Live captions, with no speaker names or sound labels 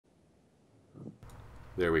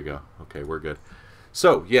There we go. Okay, we're good.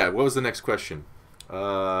 So, yeah, what was the next question?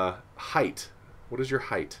 Height. What is your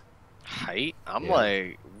height? Height? I'm Yeah.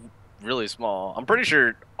 like really small. I'm pretty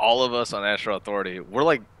sure all of us on Astral Authority, we're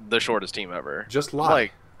like the shortest team ever. Just I'm lie.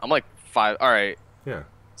 like I'm like five. All right, Yeah.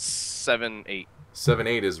 7'8".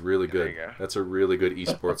 7'8" is really Yeah, there good. you go. That's a really good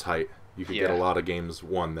esports height. You could get a Yeah, lot of games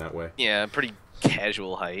won that way. yeah, pretty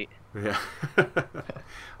casual height. Yeah.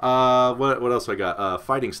 What else I got?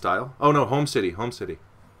 Fighting style. Oh no, home city. Home city.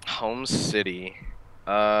 Home city.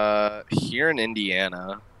 Here in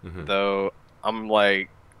Indiana, Hmm. though, I'm like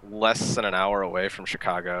less than an hour away from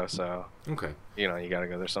Chicago, so Okay. you gotta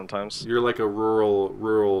go there sometimes. You're like a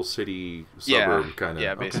rural city Yeah, suburb kind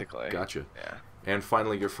yeah, of. Okay. basically. Gotcha. Yeah. And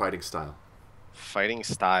finally, your fighting style. Fighting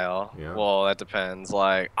style. Yeah. Well, that depends.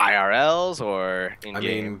 Like IRLs or in I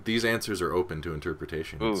game. mean, these answers are open to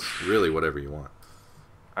interpretation. It's Oof. really whatever you want.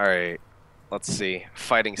 All right. Let's see.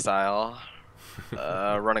 Fighting style.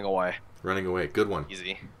 Running away. Running away. Good one.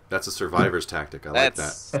 Easy. That's a survivor's tactic. I like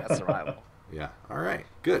that. That's survival. Yeah. All right.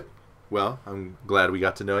 Good. Well, I'm glad we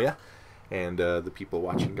got to know you, and the people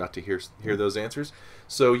watching got to hear those answers.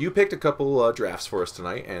 So you picked a couple drafts for us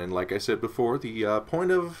tonight, and like I said before, the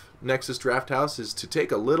point of Nexus Drafthouse is to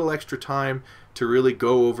take a little extra time to really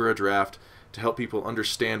go over a draft to help people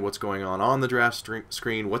understand what's going on the draft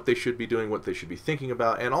screen, what they should be doing, what they should be thinking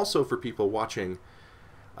about, and also for people watching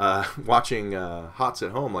HOTS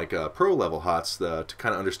at home, like pro level HOTS, to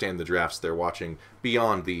kind of understand the drafts they're watching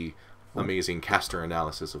beyond the amazing caster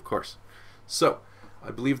analysis, of course. So, I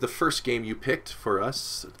believe the first game you picked for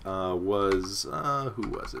us was who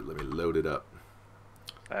was it? Let me load it up.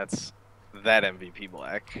 That's that MVP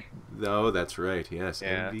Black. No, that's right. Yes,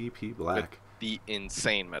 Yeah. MVP With Black. the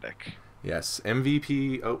insane medic. Yes,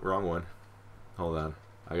 MVP. Oh, wrong one. Hold on.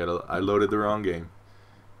 I loaded the wrong game.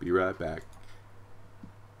 Be right back.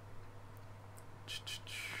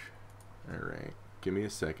 All right. Give me a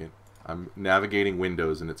second. I'm navigating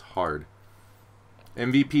Windows and it's hard.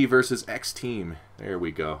 MVP versus X Team. There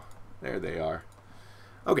we go. There they are.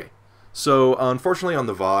 Okay. So, unfortunately on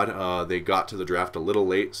the VOD, they got to the draft a little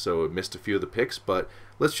late, so it missed a few of the picks, but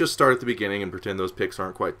let's just start at the beginning and pretend those picks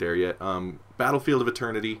aren't quite there yet. Battlefield of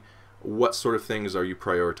Eternity, what sort of things are you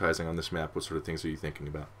prioritizing on this map? What sort of things are you thinking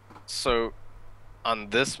about? So on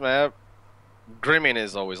this map, Greymane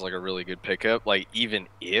is always like a really good pickup. Like even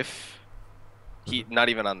if he not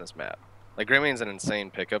even on this map. Like Greymane's an insane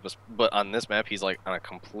pickup, but on this map he's like on a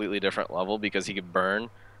completely different level because he could burn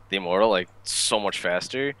the Immortal like so much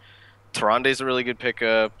faster. Tarande's a really good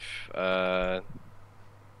pickup. And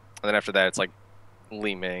then after that it's like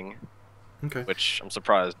Li Ming, Okay. which I'm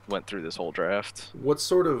surprised went through this whole draft. What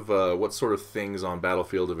sort of things on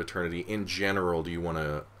Battlefield of Eternity in general do you want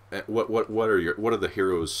to? What are the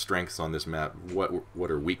heroes' strengths on this map? What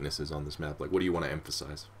are weaknesses on this map? Like, what do you want to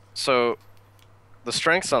emphasize? So the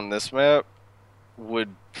strengths on this map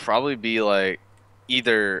would probably be like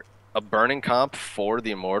either a burning comp for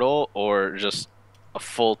the Immortal or just a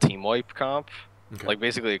full team wipe comp. Okay. Like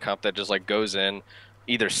basically a comp that just like goes in,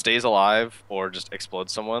 either stays alive or just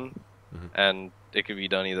explodes someone, and it could be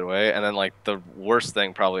done either way. And then like the worst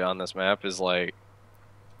thing probably on this map is like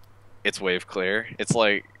it's wave clear. It's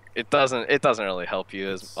like it doesn't really help you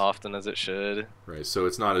as often as it should. Right. So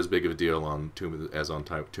it's not as big of a deal on Tomb of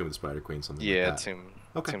the Spider Queen, something like Yeah, that.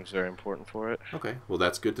 Okay. Team's very important for it. Okay. Well,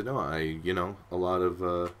 that's good to know. A lot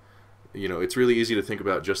of it's really easy to think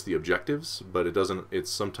about just the objectives, but it doesn't.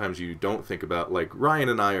 It's sometimes you don't think about, like, Ryan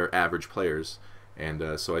and I are average players,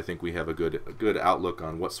 and so I think we have a good outlook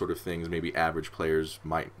on what sort of things maybe average players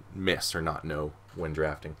might miss or not know when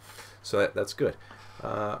drafting. So that's good.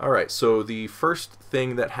 All right. So the first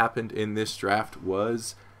thing that happened in this draft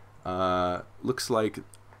was looks like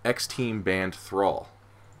X Team banned Thrall.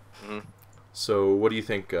 Hmm. So what do you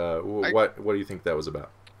think? What do you think that was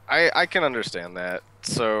about? I can understand that.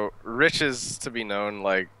 So Rich is to be known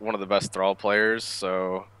like one of the best Thrall players,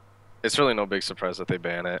 so it's really no big surprise that they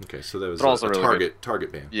ban it. Okay, so that was Thrall's a a really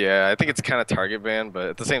target ban. Yeah, I think it's kind of target ban, but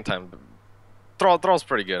at the same time, Thrall's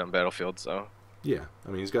pretty good on Battlefield, so Yeah, I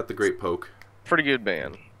mean, he's got the great poke. pretty good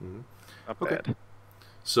ban. Mhm. Not Okay. bad.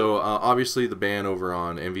 So obviously the ban over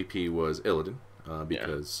on MVP was Illidan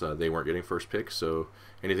because they weren't getting first pick. So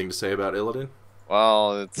anything to say about Illidan?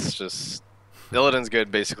 Well, it's just Illidan's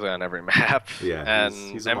good basically on every map. Yeah, and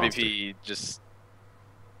he's a MVP just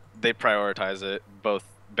they prioritize it, both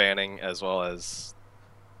banning as well as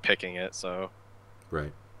picking it, so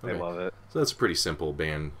Right. they Okay. love it. So that's a pretty simple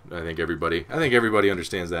ban. I think everybody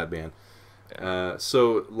understands that ban.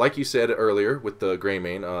 So, like you said earlier with the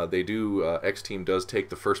Greymane, they do X Team does take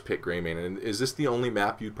the first pick Greymane, and is this the only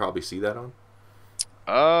map you'd probably see that on?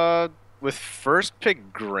 Uh, with first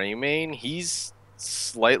pick Greymane, he's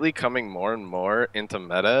slightly coming more and more into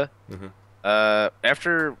meta.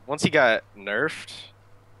 Mm-hmm. Once he got nerfed,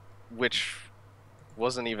 which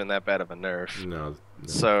wasn't even that bad of a nerf. No.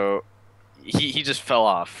 So he just fell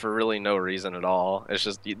off for really no reason at all. It's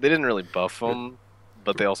just they didn't really buff him,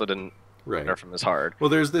 but they also didn't nerf him as hard. Well,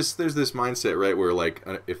 there's this mindset, right, where like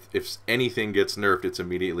if anything gets nerfed, it's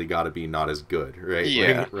immediately got to be not as good, right?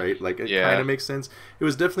 Yeah. Right. Like it kind of makes sense. It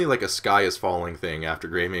was definitely like a sky is falling thing after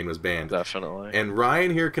Greymane was banned. Definitely. And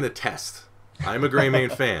Ryan here can attest. I'm a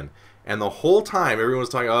Greymane fan. And the whole time, everyone was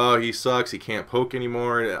talking, oh, he sucks, he can't poke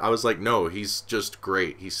anymore. And I was like, no, he's just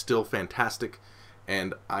great. He's still fantastic.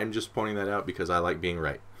 And I'm just pointing that out because I like being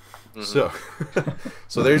right. Mm-hmm.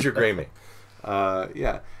 So there's your Greymane.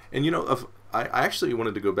 Yeah. And, you know, I actually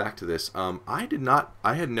wanted to go back to this. I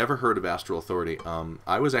had never heard of Astral Authority.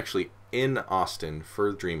 I was actually in Austin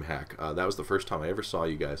for DreamHack. That was the first time I ever saw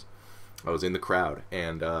you guys. I was in the crowd.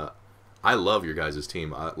 And I love your guys'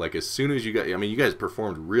 team. Like, as soon as you guys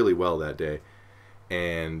performed really well that day.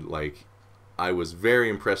 And, like, I was very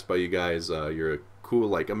impressed by you guys. You're a cool,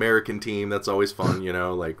 like, American team. That's always fun, you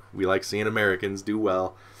know. Like, we like seeing Americans do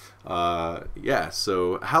well. Yeah,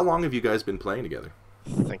 so how long have you guys been playing together?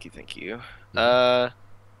 Thank you.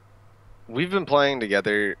 We've been playing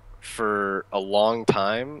together for a long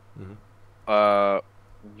time.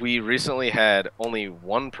 Mm-hmm. We recently had only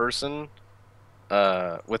one person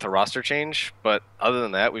with a roster change, but other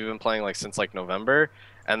than that, we've been playing like since like November,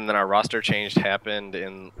 and then our roster change happened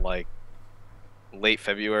in like late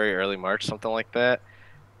February, early March, something like that,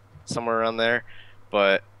 somewhere around there.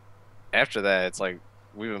 But after that, it's like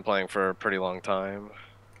we've been playing for a pretty long time.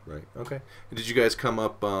 Right. Okay. Did you guys come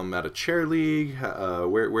up at a chair league?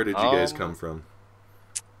 Where did you guys come from?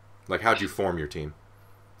 Like, how'd you form your team?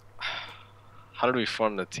 How did we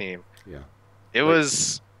form the team? Yeah. It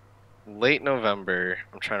was late November.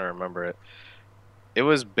 I'm trying to remember it. It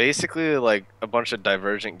was basically like a bunch of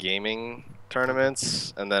Divergent Gaming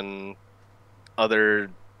tournaments and then other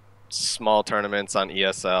small tournaments on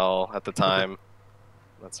ESL at the time.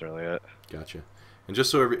 That's really it. Gotcha. And just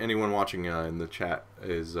so anyone watching in the chat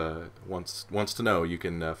is wants to know, you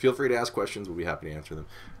can feel free to ask questions. We'll be happy to answer them.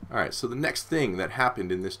 All right. So the next thing that happened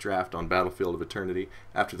in this draft on Battlefield of Eternity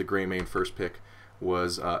after the Greymane first pick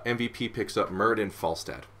was MVP picks up Muradin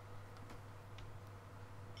Falstad.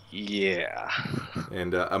 Yeah.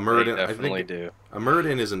 And a Muradin, definitely do. A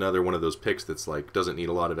Muradin is another one of those picks that's like doesn't need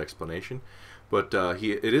a lot of explanation, but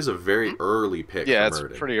it is a very early pick. Yeah, for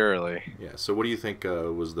it's pretty early. Yeah. So what do you think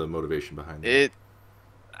was the motivation behind it?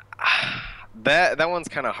 That one's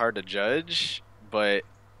kind of hard to judge, but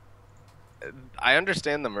I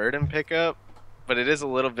understand the Muradin pickup, but it is a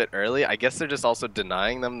little bit early. I guess they're just also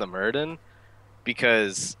denying them the Muradin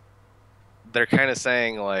because they're kind of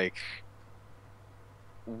saying like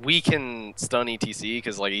we can stun ETC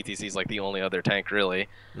because like ETC is like the only other tank really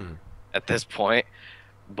at this point,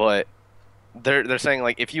 but they're saying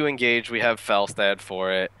like if you engage, we have Falstad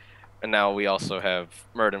for it. And now we also have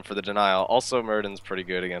Muradin for the denial. Also, Muradin's pretty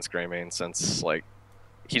good against Greymane since like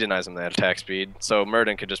he denies him that attack speed. So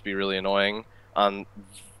Muradin could just be really annoying on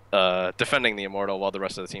defending the Immortal while the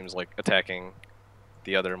rest of the team's like attacking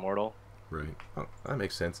the other Immortal. Right. Oh, that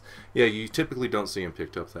makes sense. Yeah, you typically don't see him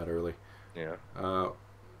picked up that early. Yeah. All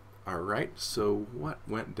right. So what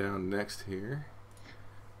went down next here?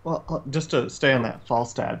 Well, just to stay on that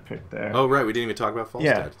Falstad pick there. Oh, right. We didn't even talk about Falstad.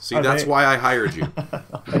 Yeah. See, that's why I hired you.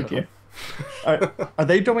 Thank you. Are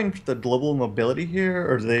they doing the global mobility here,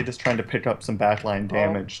 or are they just trying to pick up some backline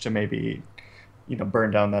damage to maybe, burn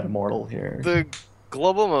down that Immortal here? The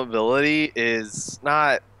global mobility is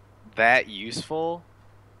not that useful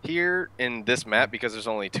here in this map because there's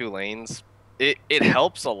only 2 lanes. It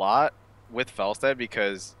helps a lot with Falstad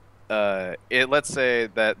because let's say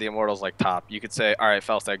that the Immortal's like top. You could say, all right,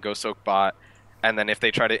 Falstad, go soak bot, and then if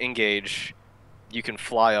they try to engage, you can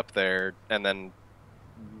fly up there, and then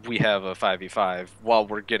we have a 5v5 while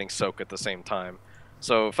we're getting soak at the same time.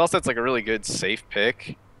 So Falstad's like a really good safe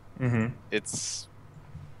pick. Mm-hmm. It's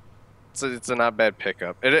a not bad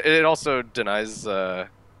pickup. It also denies the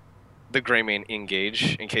Greymane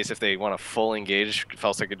engage in case if they want to full engage,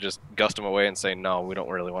 Falstad could just gust them away and say, no, we don't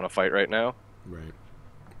really want to fight right now. Right.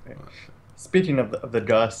 Speaking of the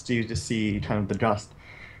gust, do you just see kind of the gust,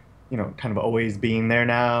 kind of always being there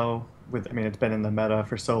now? It's been in the meta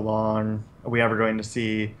for so long. Are we ever going to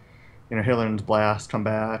see, Hillen's Blast come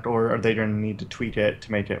back, or are they going to need to tweak it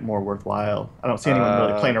to make it more worthwhile? I don't see anyone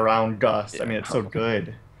really playing around gust. Yeah. It's so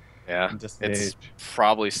good. Yeah, it's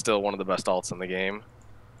probably still one of the best alts in the game.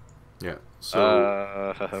 Yeah.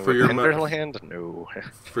 So for your Hinterland, no.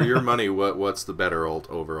 for your money, what's the better ult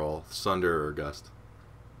overall, Sunder or Gust?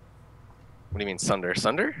 What do you mean, Sunder?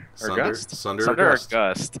 Sunder or Sunder? Gust? Sunder Sunder or or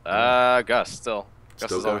Gust? Gust? Gust still.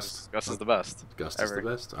 Still Is always, Gust is the best. Gust ever. is the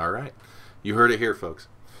best. All right, you heard it here, folks.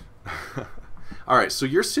 All right, so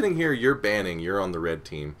you're sitting here, you're banning, you're on the red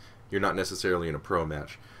team. You're not necessarily in a pro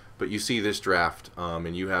match, but you see this draft,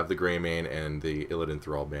 and you have the Greymane and the Illidan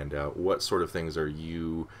Thrall banned out. What sort of things are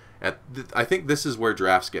you at? I think this is where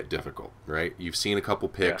drafts get difficult, right? You've seen a couple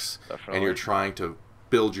picks, and you're trying to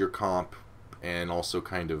build your comp and also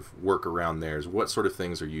kind of work around theirs. What sort of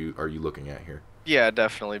things are you looking at here? Yeah,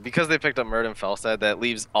 definitely. Because they picked up Murden Felstad, that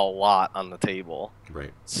leaves a lot on the table.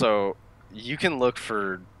 Right. So you can look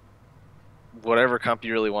for whatever comp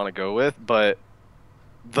you really want to go with, but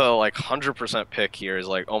the like 100% pick here is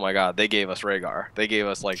like, oh my god, they gave us Rhaegar. They gave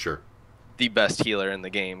us like the best healer in the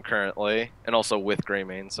game currently, and also with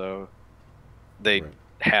Greymane, so they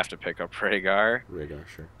have to pick up Rhaegar. Rhaegar,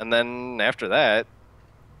 sure. And then after that,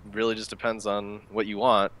 really just depends on what you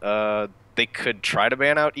want. They could try to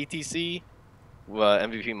ban out ETC.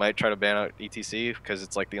 MVP might try to ban out ETC because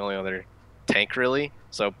it's like the only other tank really.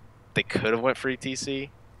 So they could have went for ETC,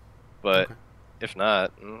 but if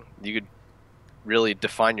not, you could really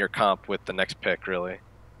define your comp with the next pick, really.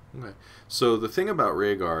 Okay. So the thing about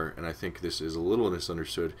Rhaegar, and I think this is a little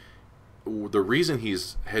misunderstood, the reason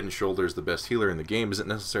he's head and shoulders the best healer in the game isn't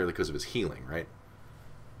necessarily because of his healing, right?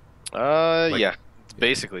 Yeah. It's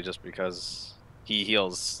basically just because he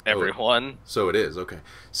heals everyone. So it is, okay.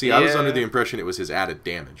 See, I was under the impression it was his added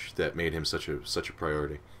damage that made him such a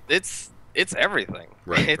priority. It's everything.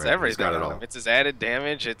 Right, it's right. everything. He's got it all. It's his added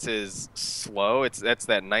damage. It's his slow. That's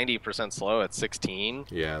that 90% slow at 16.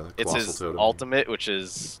 Yeah, it's his totem. ultimate, which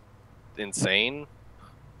is insane.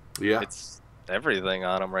 Yeah, it's everything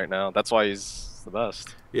on him right now. That's why he's the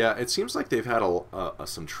best. Yeah, it seems like they've had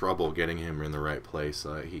some trouble getting him in the right place.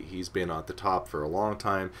 He's been at the top for a long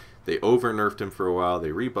time. They over nerfed him for a while.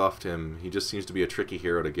 They rebuffed him. He just seems to be a tricky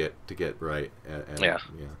hero to get right. Yeah.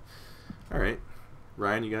 All right.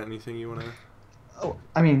 Ryan, you got anything you want to? Oh,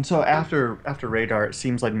 I mean, so after Radar, it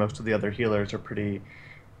seems like most of the other healers are pretty,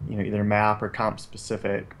 either map or comp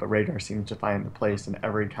specific. But Radar seems to find a place in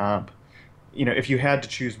every comp. If you had to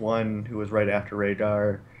choose one who was right after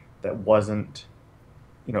Radar that wasn't,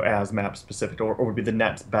 as map specific, or would be the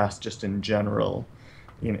next best just in general,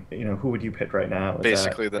 who would you pick right now?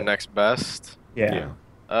 Basically, the next best. Yeah.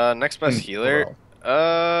 Next best healer.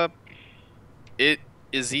 It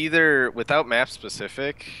is either without map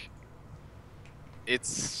specific. It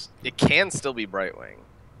can still be Brightwing.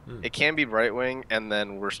 It can be Brightwing, and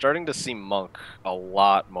then we're starting to see Monk a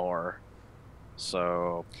lot more.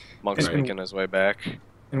 So Monk's making his way back.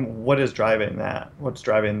 And what is driving that? What's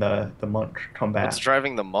driving the Monk comeback? What's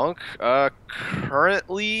driving the Monk?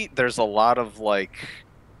 Currently, there's a lot of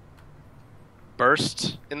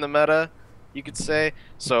burst in the meta, you could say.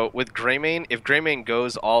 So with Greymane, if Greymane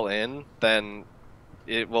goes all in, then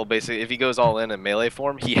it will basically, if he goes all in melee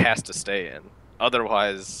form, he has to stay in.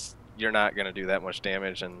 Otherwise, you're not going to do that much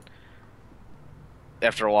damage, and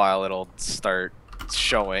after a while, it'll start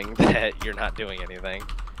showing that you're not doing anything.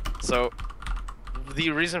 So the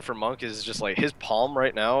reason for Monk is just his palm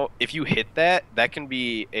right now, if you hit that, that can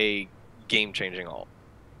be a game-changing ult.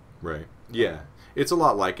 Right. Yeah. It's a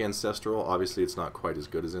lot like Ancestral. Obviously, it's not quite as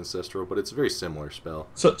good as Ancestral, but it's a very similar spell.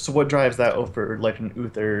 So what drives that over an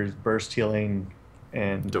Uther's burst healing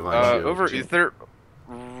and Divine Shield? Over Uther,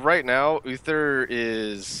 right now, Uther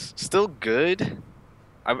is still good.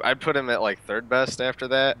 I'd put him at third best after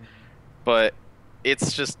that, but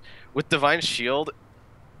it's just with Divine Shield,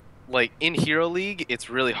 in Hero League, it's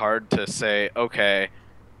really hard to say, okay,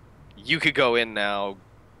 you could go in now.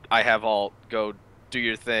 I have ult. Go do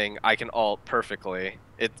your thing. I can ult perfectly.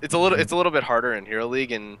 It's a little bit harder in Hero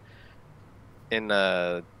League and in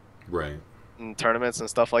tournaments and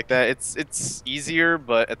stuff like that. It's easier,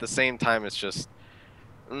 but at the same time, it's just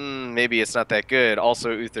maybe it's not that good.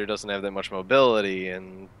 Also, Uther doesn't have that much mobility,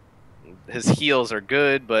 and his heals are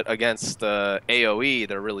good, but against AoE,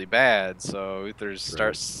 they're really bad. So Uther's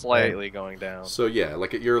starts slightly going down. So yeah,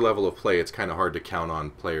 at your level of play, it's kind of hard to count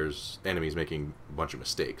on enemies making a bunch of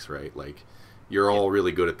mistakes, right? You're all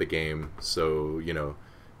really good at the game, so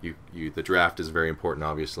the draft is very important,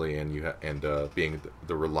 obviously, and being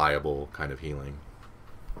the reliable kind of healing.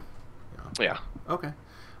 Yeah. Okay.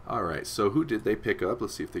 All right. So who did they pick up?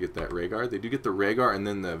 Let's see if they get that Rhaegar. They do get the Rhaegar, and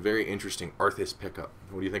then the very interesting Arthas pickup.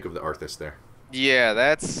 What do you think of the Arthas there? Yeah,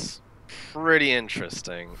 that's pretty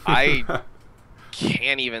interesting. I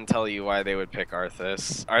can't even tell you why they would pick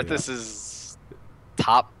Arthas. Arthas is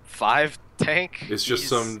top 5 tank. It's just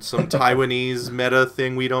some Taiwanese meta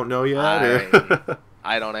thing we don't know yet.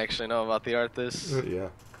 I don't actually know about the Arthas. Yeah.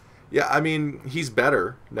 Yeah, I mean, he's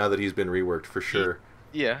better now that he's been reworked for sure.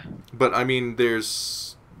 Yeah. But I mean,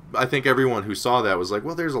 I think everyone who saw that was like,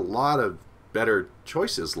 well, there's a lot of better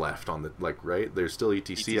choices left on the, like, right? There's still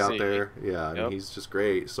ETC out there. Yeah, I mean, he's just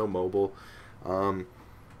great, so mobile.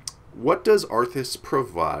 What does Arthas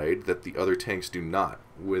provide that the other tanks do not?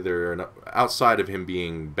 Outside of him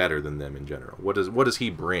being better than them in general, what does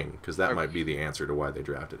he bring? Because that might be the answer to why they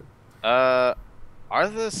drafted him.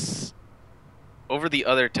 Arthas over the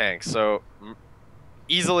other tanks, so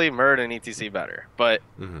easily Murd and ETC better. But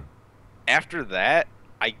after that,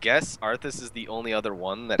 I guess Arthas is the only other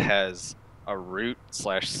one that has a root /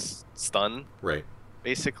 stun, right?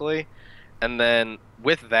 Basically, and then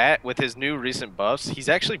with that, with his new recent buffs, he's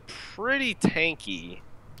actually pretty tanky.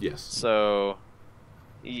 Yes. So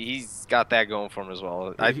he's got that going for him as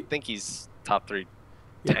well. I think he's top 3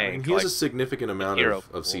 tank. He has a significant amount of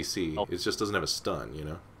CC. It just doesn't have a stun, you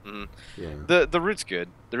know. Yeah. The root's good.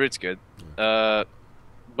 The root's good. Yeah.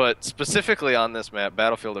 But specifically on this map,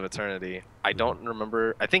 Battlefield of Eternity, I don't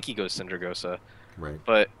remember. I think he goes Syndragosa. Right.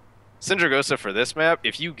 But Syndragosa for this map,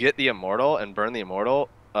 if you get the Immortal and burn the Immortal,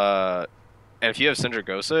 and if you have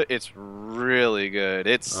Syndragosa, it's really good.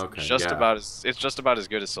 It's just about as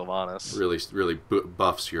good as Sylvanas. Really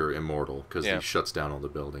buffs your Immortal because he shuts down all the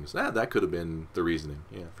buildings. That could have been the reasoning.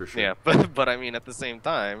 Yeah, for sure. Yeah, but I mean, at the same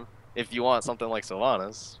time, if you want something like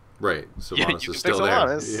Sylvanas, right, Sylvanas is still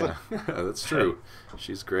there. Yeah, that's true.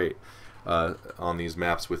 She's great. On these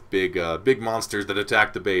maps with big monsters that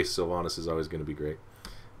attack the base, Sylvanas is always going to be great.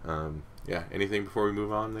 Yeah. Anything before we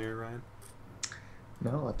move on there, Ryan?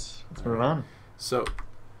 No, let's move on. So,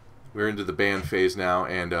 we're into the ban phase now,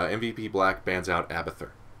 and MVP Black bans out Abathur.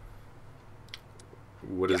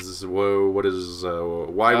 What is?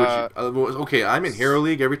 Why would you? Okay, I'm in Hero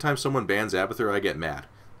League. Every time someone bans Abathur, I get mad,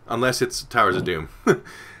 unless it's Towers of Doom.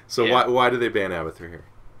 So why do they ban Abathur here?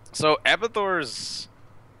 So Abathur's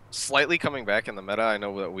slightly coming back in the meta. I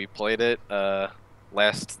know that we played it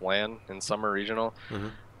last LAN in Summer Regional.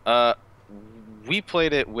 We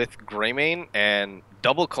played it with Greymane, and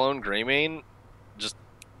double clone Greymane just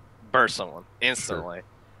burst someone instantly.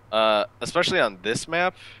 Sure. Especially on this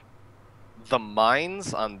map, the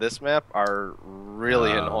mines on this map are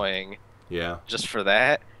really annoying. Yeah. Just for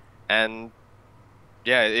that, and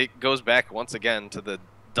yeah, it goes back once again to the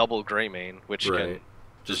double Greymane, which can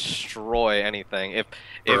destroy anything. If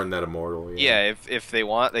burn that Immortal. Yeah. If they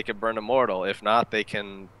want, they can burn Immortal. If not, they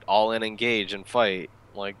can all in engage and fight.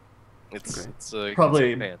 Like it's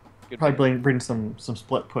probably bring some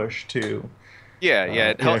split push too. Yeah.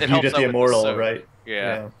 It helps. If you get the Immortal, right?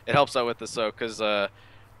 Yeah, it helps out with the soak because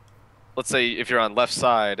let's say if you're on left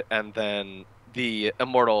side and then your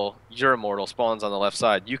Immortal spawns on the left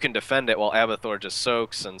side, you can defend it while Abathur just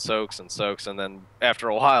soaks, and then after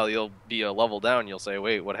a while you'll be a level down. You'll say,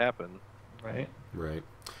 "Wait, what happened?" Right.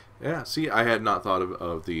 Yeah. See, I had not thought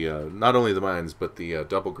of the not only the mines but the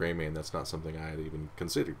double Greymane. That's not something I had even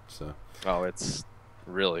considered. So. Oh, it's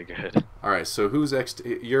really good. All right. So who's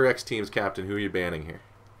your X team's captain? Who are you banning here?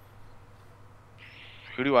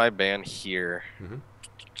 Who do I ban here?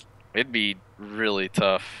 It'd be really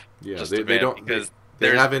tough. Yeah, they don't because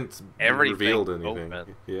they haven't revealed anything.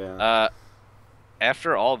 Open. Yeah.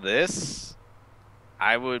 After all this,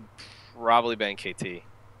 I would probably ban KT.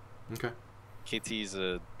 Okay. KT's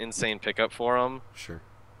an insane pickup for him. Sure.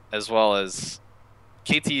 As well as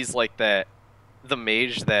KT's like the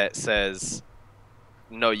mage that says,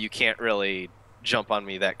 no, you can't really jump on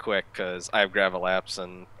me that quick because I have Gravelapse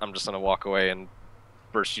and I'm just gonna walk away and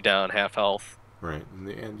burst you down half health. Right,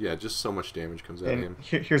 and yeah, just so much damage comes out of him.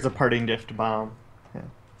 Here's a parting gift bomb. Yeah.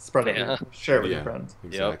 Spread it, share it with your friends.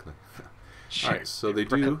 Exactly. All right, so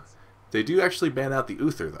they do actually ban out the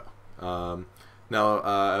Uther though. Now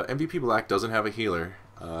MVP Black doesn't have a healer,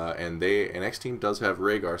 and X team does have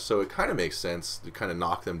Rhaegar, so it kind of makes sense to kind of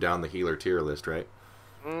knock them down the healer tier list, right?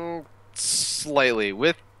 Slightly.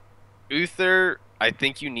 With Uther, I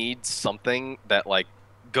think you need something that like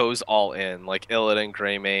goes all in, like Illidan,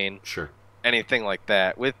 Greymane. Sure. Anything like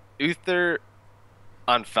that. With Uther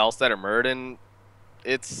on Falstad or Murden,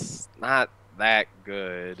 it's not that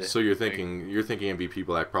good. So you're thinking MVP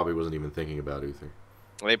Black probably wasn't even thinking about Uther.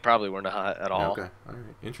 They probably were not at all. Okay, all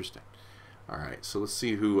right, interesting. All right, so let's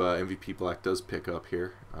see who MVP Black does pick up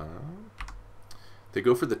here. They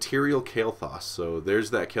go for the Tyrael Kael'thas. So there's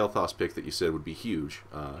that Kael'thas pick that you said would be huge.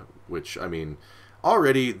 Which I mean,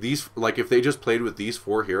 already these if they just played with these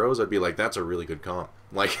 4 heroes, I'd be like, that's a really good comp.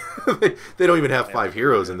 Like they don't even have 5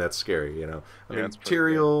 heroes, and that's scary, you know. I mean,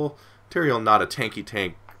 Tyrael not a tanky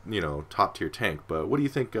tank top tier tank. But what do you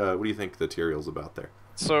think? What do you think the Tyrael's about there?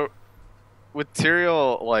 So with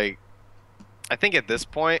Tyrael, like, I think at this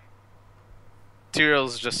point,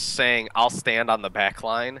 Tyrell's just saying, I'll stand on the back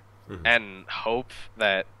line and hope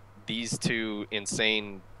that these two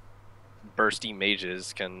insane bursty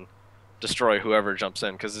mages can destroy whoever jumps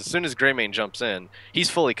in. Because as soon as Greymane jumps in, he's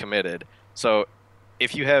fully committed. So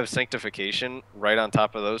if you have Sanctification right on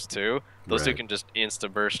top of those two can just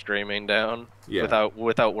insta-burst Greymane down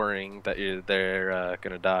without worrying that they're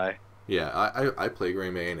going to die. Yeah, I play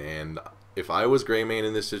Greymane, and if I was Greymane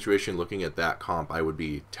in this situation looking at that comp, I would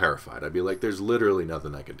be terrified. I'd be like, there's literally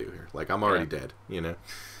nothing I can do here. Like, I'm already dead,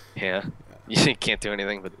 Yeah. You can't do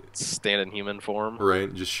anything but stand in human form.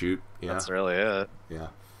 Right, just shoot. Yeah. That's really it. Yeah.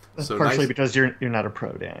 That's so partially because you're not a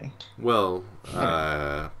pro, Danny. Well,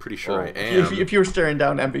 pretty sure I am. If you were staring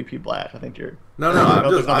down MVP Black, I think you're... No,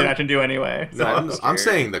 there's nothing I can do anyway. No, I'm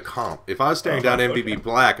saying the comp. If I was staring down MVP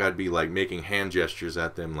Black, I'd be like making hand gestures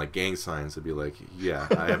at them like gang signs. I'd be like, yeah,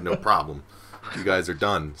 I have no problem. You guys are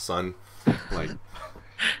done, son. Like,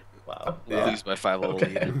 wow. Lose by 5 level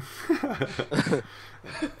lead.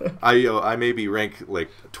 I may be rank like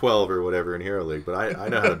 12 or whatever in Hero League, but I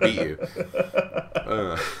know how to beat you.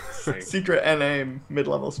 Secret NA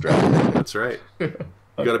mid-level strat. That's right. You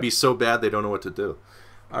got to be so bad they don't know what to do.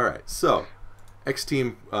 All right, so X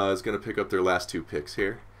Team is going to pick up their last 2 picks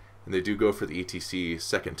here, and they do go for the ETC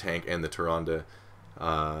second tank and the Tyrande.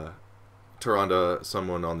 Tyrande,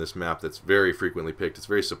 someone on this map that's very frequently picked. It's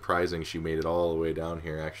very surprising she made it all the way down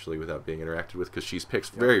here actually without being interacted with, because she's picked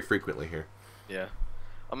very frequently here. Yeah.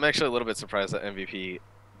 I'm actually a little bit surprised that MVP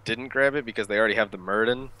didn't grab it, because they already have the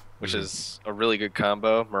Murden, which is a really good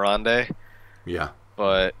combo, Mirande. Yeah.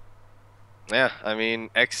 But, yeah, I mean,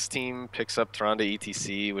 X Team picks up Tyrande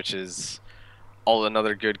ETC, which is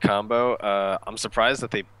another good combo. I'm surprised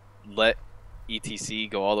that they let ETC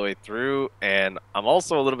go all the way through, and I'm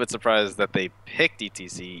also a little bit surprised that they picked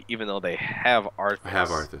ETC, even though they have Arthas. I have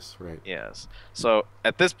Arthas, right. Yes. So,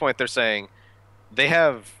 at this point, they're saying they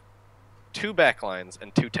have 2 backlines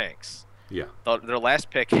and 2 tanks. Yeah. Their last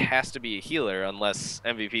pick has to be a healer, unless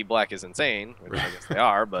MVP Black is insane, which I guess they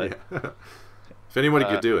are. But if anybody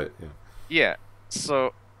could do it, yeah.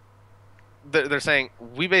 So they're saying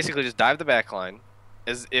we basically just dive the backline,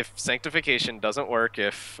 as if Sanctification doesn't work,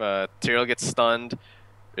 if Tyrael gets stunned,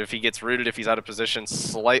 if he gets rooted, if he's out of position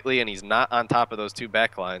slightly, and he's not on top of those 2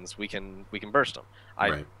 backlines, we can burst him.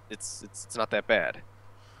 It's not that bad.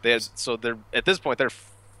 So they're at this point they're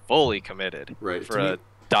fully committed for a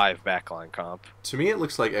dive backline comp. To me, it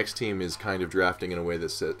looks like X Team is kind of drafting in a way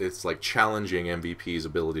that it's like challenging MVP's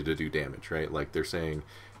ability to do damage, right? Like they're saying,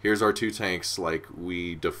 here's our 2 tanks, like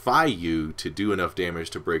we defy you to do enough damage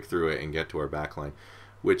to break through it and get to our backline.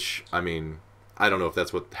 Which, I mean, I don't know if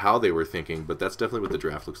that's how they were thinking, but that's definitely what the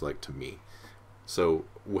draft looks like to me. So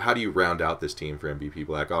how do you round out this team for MVP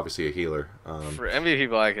Black? Obviously a healer. For MVP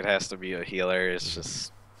Black, it has to be a healer. It's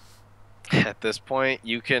just, at this point,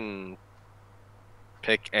 you can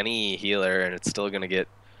pick any healer and it's still going to get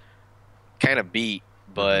kind of beat.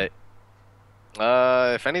 But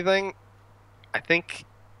if anything,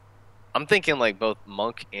 I'm thinking like both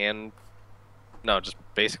Monk and... No,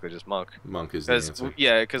 basically just Monk. Monk is the answer.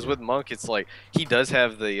 Yeah, because with Monk, it's like he does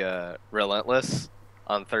have the Relentless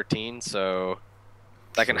on 13, so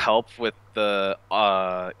that can help with the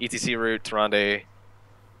ETC route, Tyrande,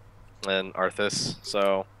 and Arthas.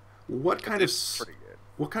 So what kind of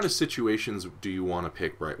situations do you want to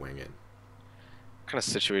pick Brightwing in? What kind of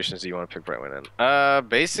situations do you want to pick Brightwing in?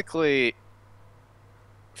 Basically,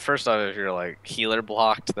 first off, if you're like healer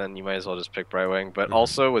blocked, then you might as well just pick Brightwing. But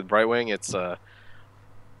also with Brightwing, it's a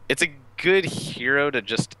good hero to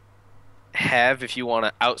just have if you want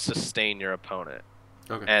to out-sustain your opponent.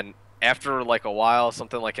 Okay. And after like a while,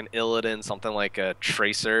 something like an Illidan, something like a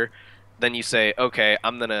Tracer, then you say, okay,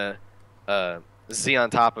 I'm gonna Z on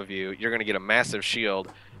top of you. You're gonna get a massive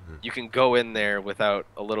shield. You can go in there without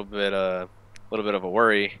a little bit of a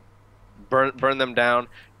worry. Burn them down.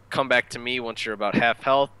 Come back to me once you're about half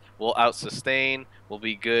health. We'll out-sustain. We'll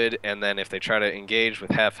be good. And then if they try to engage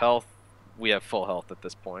with half health, we have full health at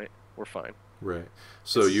this point. We're fine. Right.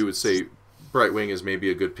 So you would say Brightwing is maybe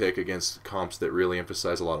a good pick against comps that really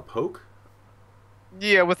emphasize a lot of poke?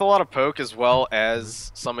 Yeah, with a lot of poke as well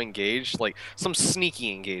as some engage, like some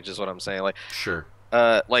sneaky engage is what I'm saying. Like sure.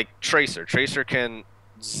 Like Tracer. Tracer can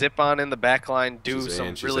zip on in the backline, do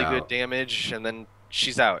some really good damage, and then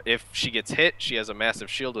she's out. If she gets hit, she has a massive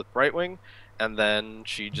shield with Brightwing, and then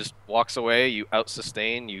she just walks away. You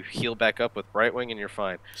out-sustain, you heal back up with Brightwing, and you're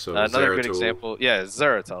fine. So another good example, yeah,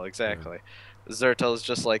 Zeratul, exactly. Yeah. Zeratul is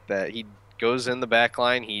just like that. He goes in the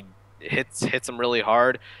backline, he hits him really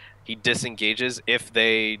hard. He disengages. If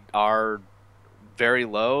they are very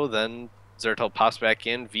low, then Zertel pops back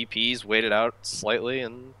in. VPs wait it out slightly,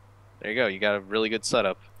 and there you go. You got a really good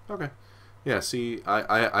setup. Okay. Yeah, see,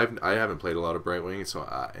 I haven't played a lot of Brightwing, so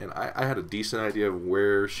I had a decent idea of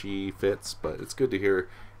where she fits, but it's good to hear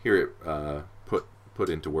it put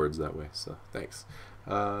into words that way. So thanks.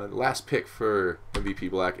 Last pick for MVP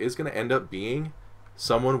Black is going to end up being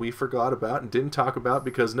someone we forgot about and didn't talk about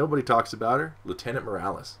because nobody talks about her, Lieutenant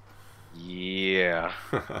Morales. Yeah,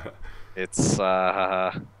 it's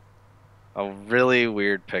a really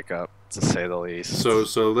weird pickup to say the least.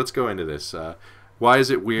 So let's go into this. Why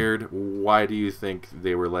is it weird? Why do you think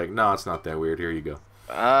they were like, no, it's not that weird. Here you go.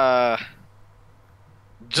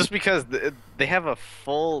 Just because they have a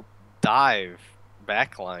full dive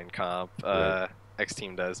backline comp, Right. X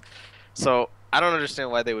Team does. So I don't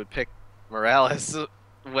understand why they would pick Morales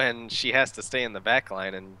when she has to stay in the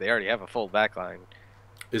backline and they already have a full backline.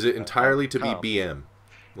 Is it entirely to be comp. BM?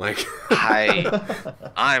 Like I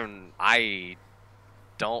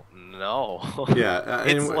don't know. Yeah,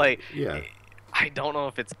 It's like yeah. I don't know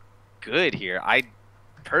if it's good here. I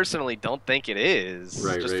personally don't think it is.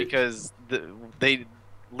 Right, just right. because they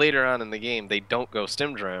later on in the game they don't go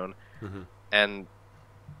stim drone Mm-hmm. and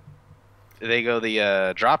they go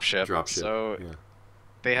the drop ship. Dropship. So Yeah.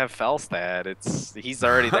 they have Felstad. He's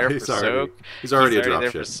already there for Soak. He's already a there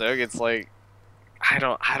dropship. for Soak. It's like I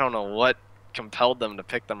don't know what compelled them to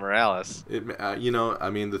pick the Morales. I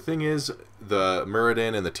mean, the thing is, the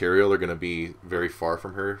Muradin and the Tyrael are going to be very far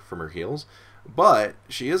from her heals, but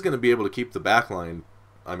she is going to be able to keep the backline.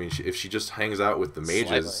 I mean, if she just hangs out with the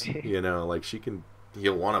mages, Slightly. like she can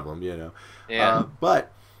heal one of them, Yeah.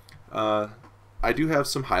 But I do have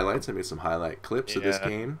some highlights. I made some highlight clips of this Yeah.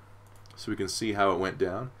 game, so we can see how it went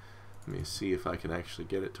down. Let me see if I can actually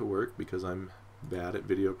get it to work because I'm bad at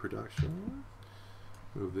video production.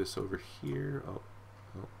 Move this over here. Oh,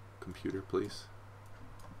 computer, please.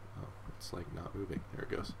 Oh, it's like not moving. There it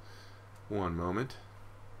goes. One moment.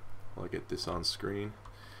 I'll get this on screen,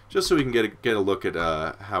 just so we can get a look at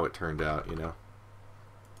how it turned out.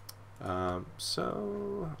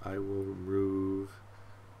 So I will remove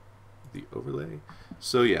the overlay.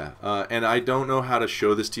 So yeah, and I don't know how to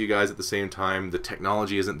show this to you guys at the same time. The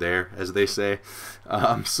technology isn't there, as they say.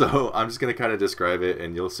 So I'm just gonna kind of describe it,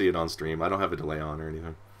 and you'll see it on stream. I don't have a delay on or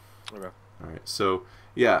anything. Okay. All right. So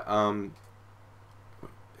yeah,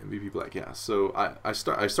 MVP Black. Yeah. So I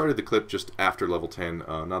started the clip just after level 10.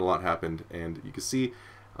 Not a lot happened, and you can see.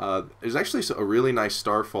 There's actually a really nice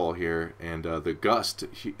starfall here, and the gust.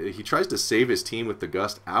 He tries to save his team with the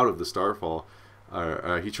gust out of the starfall.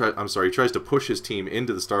 He tries to push his team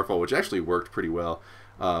into the starfall, which actually worked pretty well.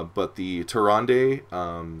 But the Tyrande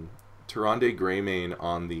Greymane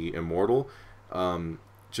on the Immortal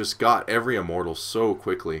just got every Immortal so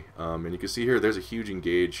quickly. And you can see here, there's a huge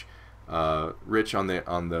engage. Rich on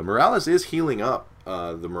the Morales is healing up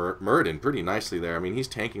the Muradin pretty nicely there. I mean, he's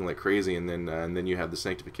tanking like crazy, and then you have the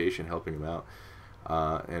Sanctification helping him out.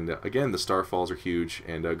 And again, the starfalls are huge,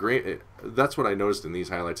 and that's what I noticed in these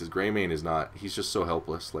highlights is Greymane is not. He's just so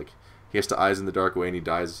helpless. Like he has to eyes in the dark away, and he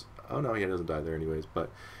dies. Oh no, he doesn't die there anyways, but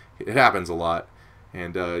it happens a lot.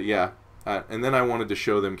 And yeah, and then I wanted to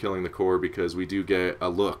show them killing the core because we do get a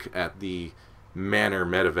look at the Manor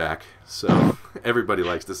Medevac. So everybody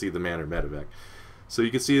likes to see the Manor Medevac. So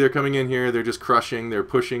you can see they're coming in here. They're just crushing. They're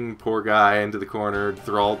pushing poor guy into the corner.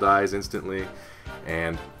 Thrall dies instantly,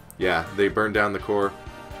 and yeah, they burn down the core.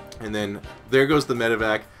 And then there goes the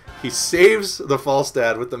Medevac. He saves the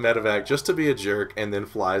Falstad with the Medevac just to be a jerk, and then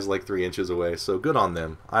flies like 3 inches away. So good on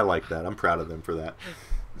them. I like that. I'm proud of them for that.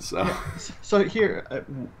 So, So here,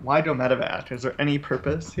 why go medevac? Is there any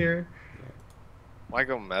purpose here Why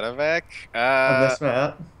go Medevac? on this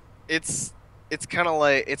map? It's kind of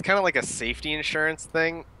like a safety insurance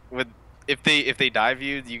thing. With if they dive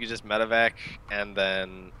you can just Medevac, and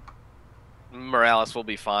then Morales will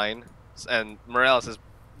be fine. And Morales is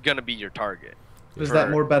gonna be your target. Is that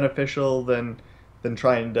more beneficial than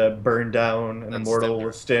trying to burn down an Than immortal Stim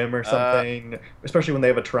with stim or something? Especially when they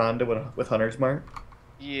have a Tyrande with Hunter's Mark.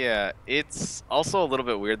 Yeah, it's also a little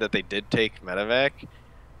bit weird that they did take Medevac.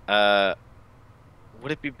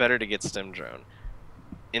 Would it be better to get Stim Drone?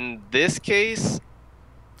 In this case,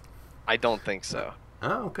 I don't think so.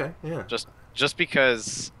 oh, okay, yeah. Just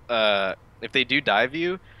because if they do dive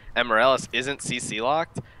you and Morales isn't CC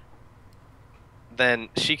locked, then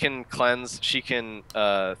she can cleanse. She can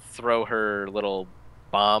throw her little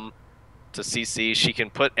bomb to CC. She can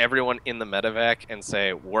put everyone in the Medevac and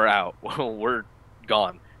say, "We're out. We're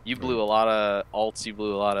gone. You blew a lot of ults. You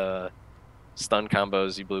blew a lot of stun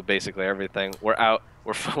combos. You blew basically everything. We're out.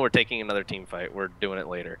 We're taking another team fight. We're doing it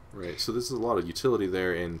later. Right. So this is a lot of utility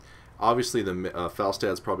there, and obviously the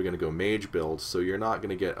Falstad's probably going to go mage build, so you're not going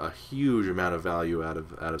to get a huge amount of value out of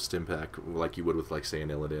Stimpack like you would with like say an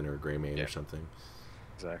Illidan or a Greymane or something.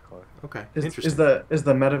 Exactly. Okay. Interesting. Is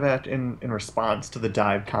the metavat in response to the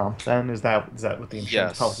dive comp then? Is that what the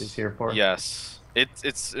insurance policy is here for? Yes.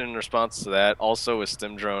 It's in response to that. Also with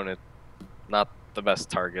Stim Drone, it's not the best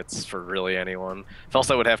targets for really anyone.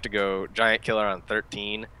 Felstad would have to go Giant Killer on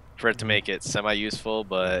 13 for it to make it semi-useful,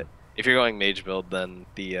 but if you're going mage build, then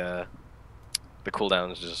the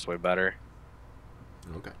cooldown is just way better.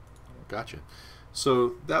 Okay. Gotcha.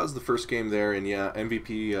 So that was the first game there, and yeah,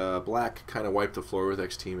 MVP Black kind of wiped the floor with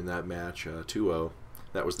X Team in that match, 2-0.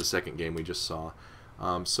 That was the second game we just saw.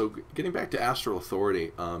 So getting back to Astral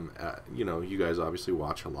Authority, you know, you guys obviously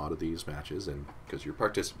watch a lot of these matches, and because you're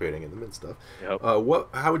participating in them and stuff. Yep.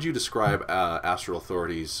 How would you describe Astral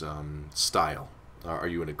Authority's style? Are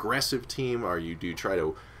you an aggressive team? Do you try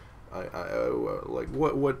to like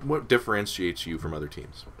what differentiates you from other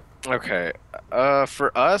teams? Okay.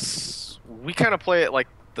 For us, we kind of play it like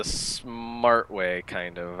the smart way,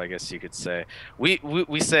 kind of, I guess you could say.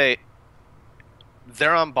 We say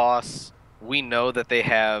they're on boss. We know that they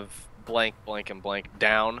have blank, blank, and blank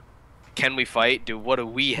down. Can we fight? What do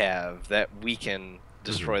we have that we can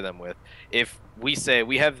destroy them with? If we say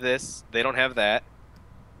we have this, they don't have that,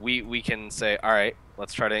 we can say, all right,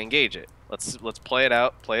 let's try to engage it. Let's play it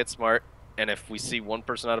out, play it smart, and if we see one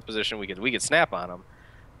person out of position, we could snap on them.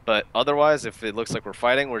 But otherwise, if it looks like we're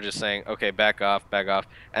fighting, we're just saying, okay, back off,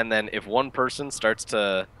 and then if one person starts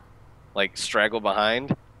to like straggle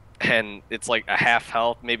behind, and it's like a half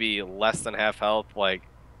health, maybe less than half health, like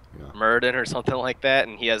Murden or something like that,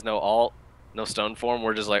 and he has no ult, no stone form,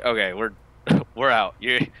 we're just like, okay, we're out.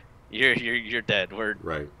 You're dead.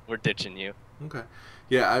 We're ditching you. Okay.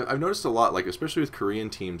 Yeah, I've noticed a lot, like especially with Korean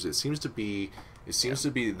teams, it seems to be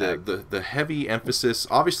the heavy emphasis.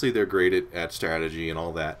 Obviously, they're great at strategy and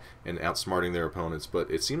all that, and outsmarting their opponents.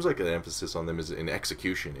 But it seems like an emphasis on them is in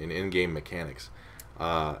execution, in-game mechanics.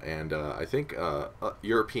 I think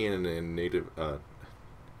European and native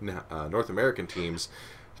North American teams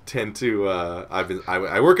tend to.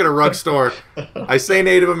 I work at a rug store. I say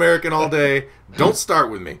Native American all day. Don't start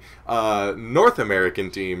with me. North American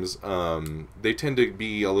teams, they tend to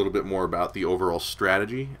be a little bit more about the overall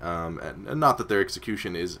strategy, and not that their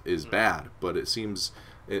execution is bad, but it seems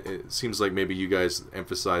like maybe you guys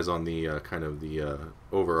emphasize on the kind of the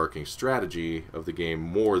overarching strategy of the game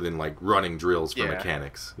more than like running drills for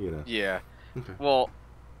mechanics. You know. Yeah. Okay. Well,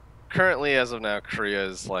 currently, as of now, Korea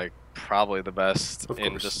is like probably the best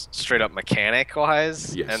in just straight up mechanic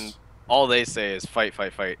wise. Yes. And all they say is fight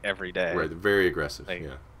every day. Right, they're very aggressive. Like,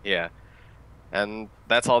 yeah. And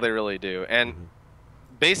that's all they really do. And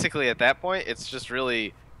basically at that point, it's just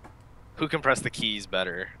really who can press the keys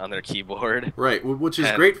better on their keyboard. Right, which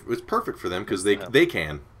is great. It's perfect for them because they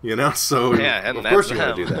can, you know. So and of course you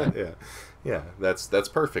got to do that. Yeah, that's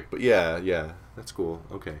perfect. But yeah, that's cool.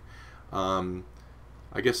 Okay.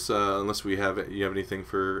 I guess unless you have anything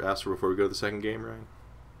for Astral before we go to the second game,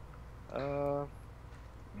 Ryan?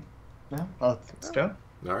 No, let's go.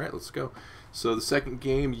 All right, let's go. So the second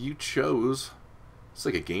game you chose, it's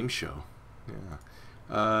like a game show.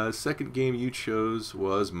 Yeah. Second game you chose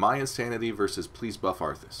was My Insanity versus Please Buff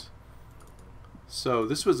Arthas. So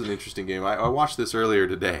this was an interesting game. I watched this earlier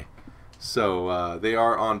today. So they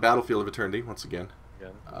are on Battlefield of Eternity once again.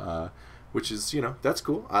 Yeah. Which is, that's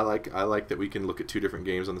cool. I like that we can look at two different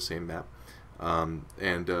games on the same map. And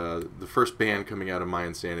the first ban coming out of My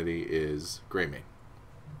Insanity is Greymane.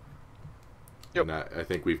 Yep. And I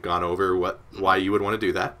think we've gone over why you would want to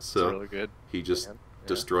do that. So it's really good. He just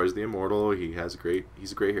destroys the Immortal. He's a great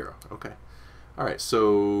hero. Okay. All right.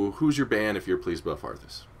 So who's your ban if you're Please Buff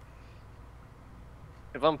Arthas?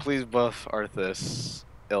 If I'm Please Buff Arthas,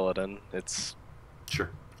 Illidan. It's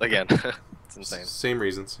sure. Again. It's insane. Same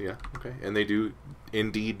reasons, yeah. Okay, and they do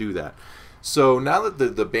indeed do that. So now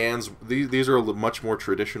that the bans, these are much more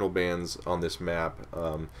traditional bans on this map.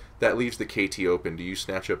 That leaves the KT open. Do you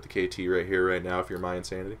snatch up the KT right here, right now, if you're My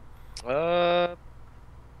Insanity?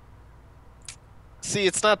 See,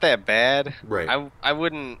 it's not that bad. Right. I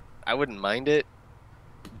wouldn't mind it,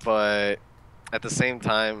 but at the same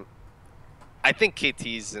time, I think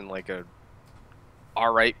KT's in like a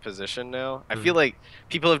alright position now. I feel like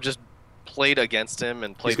people have just played against him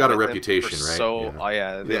and played. He's got with a reputation, right? So,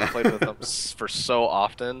 they've played with him for so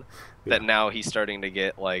often that now he's starting to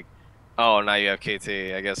get like, oh, now you have KT.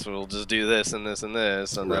 I guess we'll just do this and this and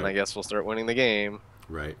this, and then I guess we'll start winning the game.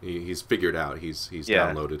 Right. He's figured out. He's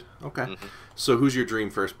Yeah. downloaded. Okay. Mhm. So who's your dream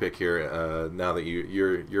first pick here? Now that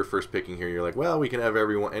you're first picking here, you're like, well, we can have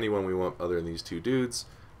anyone we want other than these two dudes.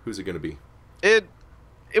 Who's it going to be? It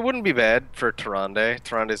wouldn't be bad for Tyrande.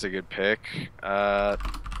 Tyrande's a good pick. I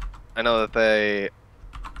know that they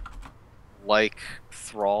like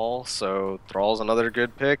Thrall, so Thrall's another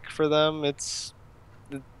good pick for them. They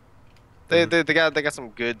got some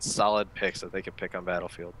good solid picks that they could pick on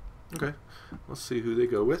Battlefield. Okay. Let's see who they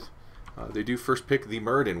go with. They do first pick the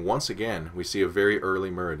Muradin. Once again, we see a very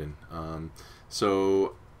early Muradin.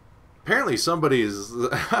 So apparently somebody's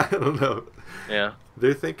I don't know. Yeah.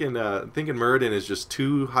 They're thinking Muradin is just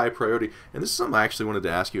too high priority. And this is something I actually wanted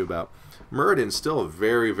to ask you about. Muradin's still a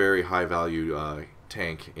very, very high value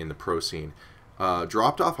tank in the pro scene.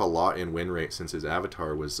 Dropped off a lot in win rate since his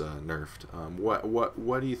avatar was nerfed.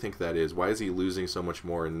 What do you think that is? Why is he losing so much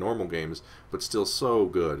more in normal games, but still so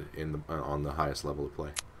good in on the highest level of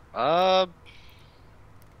play?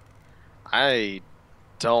 I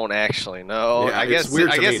don't actually know. Yeah, I it's guess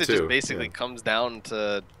weird to me it too. just basically comes down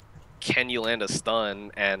to can you land a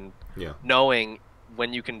stun and Yeah. knowing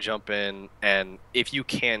when you can jump in and if you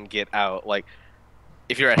can get out. Like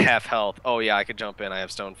if you're at half health, oh yeah, I could jump in. I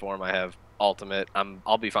have stone form. I have ultimate.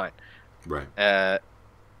 I'll be fine. Right.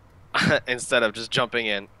 Instead of just jumping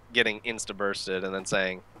in, getting insta bursted, and then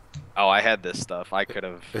saying, "Oh, I had this stuff. I could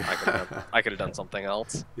have done something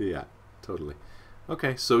else." Yeah, totally.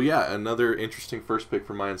 Okay, so yeah, another interesting first pick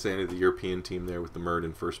for my Insanity, the European team there with the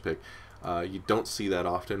Muradin first pick. You don't see that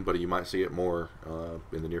often, but you might see it more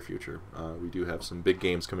in the near future. We do have some big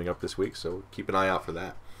games coming up this week, so keep an eye out for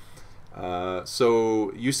that.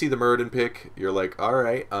 So you see the Muradin pick, you're like, all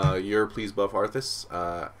right, you're Please Buff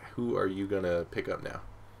Arthas. Who are you gonna pick up now?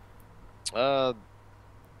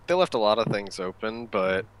 They left a lot of things open,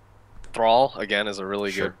 but Thrall again is a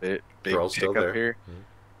really Sure. good big Thrall's still pick there. up here.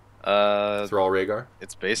 Thrall Rhaegar?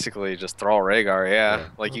 It's basically just Thrall Rhaegar, yeah. Yeah.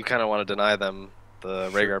 Like you kind of want to deny them the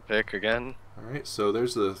Sure. Rhaegar pick again. All right, so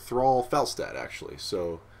there's the Thrall Felstad actually.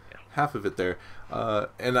 So half of it there,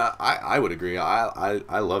 and I would agree.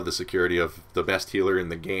 I love the security of the best healer in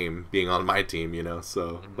the game being on my team, you know.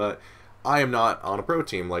 So, but I am not on a pro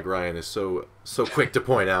team like Ryan is so quick to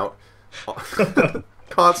point out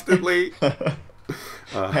constantly.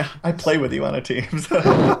 I play with you on a team.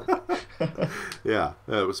 So. Yeah,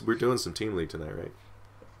 we're doing some team league tonight, right?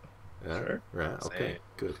 Yeah, Sure. right. Okay,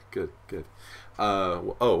 Same. good.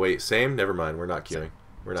 Oh wait, same. Never mind. We're not queuing.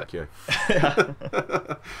 We're not queuing.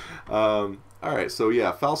 All right, so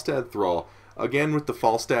yeah, Falstad Thrall again with the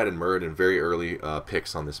Falstad and Muradin very early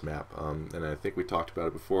picks on this map, and I think we talked about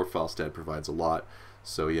it before. Falstad provides a lot,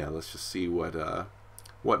 so yeah, let's just see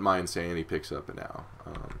what my Insanity picks up now.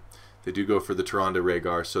 They do go for the Tyrande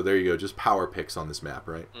Rhaegar, so there you go, just power picks on this map,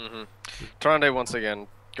 right? Tyrande once again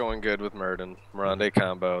going good with Muradin. Mirande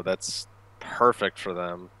combo, that's perfect for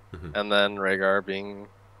them. And then Rhaegar being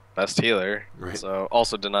best healer, Right. so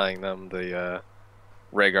also denying them the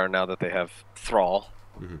Rhaegar now that they have Thrall.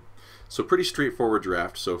 So pretty straightforward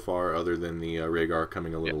draft so far, other than the Rhaegar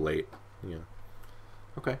coming a little late. Yeah.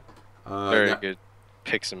 Okay. Very good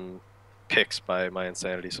picks by my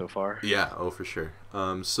Insanity so far. Yeah, oh for sure.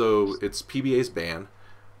 So it's PBA's ban.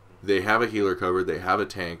 They have a healer covered. They have a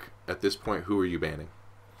tank. At this point, who are you banning?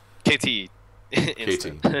 KT.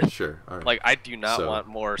 Instant. KT. Sure. All right. Like I do not want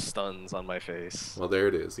more stuns on my face. Well, there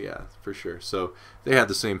it is. Yeah, for sure. So they had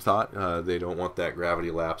the same thought. They don't want that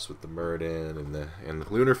gravity lapse with the Muradin and the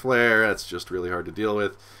lunar flare. That's just really hard to deal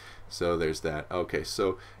with. So there's that. Okay,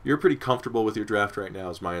 so you're pretty comfortable with your draft right now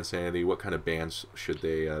as my Insanity. What kind of bans should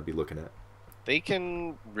they be looking at? They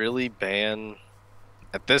can really ban,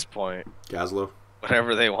 at this point, Gazlo?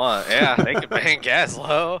 whatever they want. Yeah, they can ban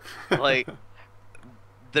Gazlo. Like,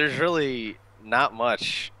 there's really not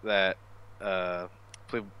much that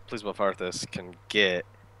Please Buff Arthas can get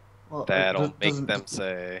that'll make them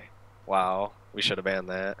say, wow, we should have banned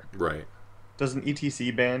that. Right. Does an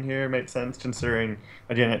ETC ban here make sense, considering,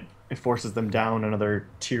 again, it forces them down another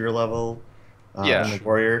tier level in the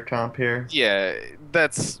warrior comp here? Yeah,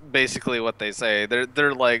 that's basically what they say.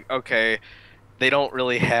 They're like, okay, they don't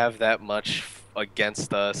really have that much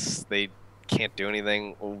against us. They can't do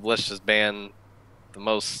anything. Well, let's just ban the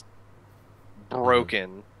most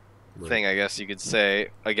broken thing, I guess you could say,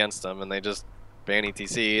 against them, and they just ban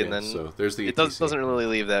ETC, and then so there's the it ETC. doesn't really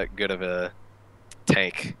leave that good of a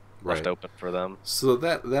tank left open for them. So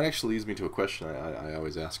that actually leads me to a question I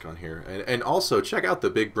always ask on here, and also check out the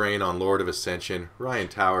big brain on Lord of Ascension, Ryan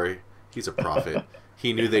Tower. He's a prophet.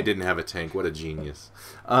 He knew they didn't have a tank. What a genius.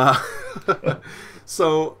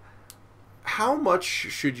 So how much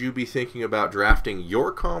should you be thinking about drafting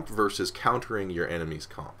your comp versus countering your enemy's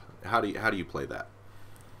comp? How do you play that?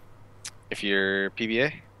 If you're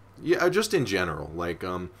PBA, Yeah, just in general. Like,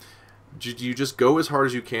 do you just go as hard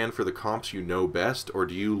as you can for the comps you know best, or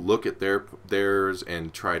do you look at theirs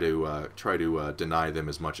and try to deny them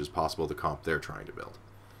as much as possible the comp they're trying to build?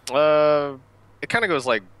 it kind of goes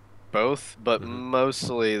like both, but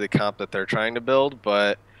mostly the comp that they're trying to build.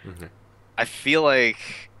 But I feel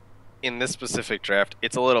like in this specific draft,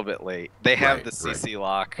 it's a little bit late. They have the CC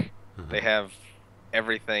lock. They have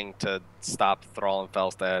everything to stop Thrall and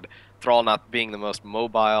Felstad. Thrall not being the most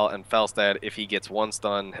mobile, and Felstad, if he gets one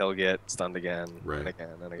stun, he'll get stunned again, and again,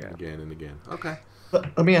 and again. Again and again. Okay.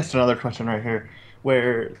 Let me ask another question right here.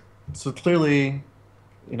 So clearly,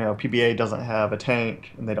 you know, PBA doesn't have a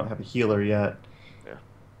tank, and they don't have a healer yet. Yeah.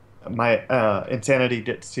 My Insanity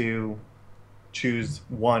gets to choose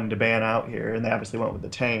one to ban out here, and they obviously went with the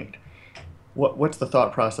tank. What's the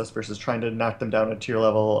thought process versus trying to knock them down a tier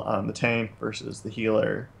level on the tank versus the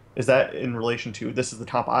healer? Is that in relation to this is the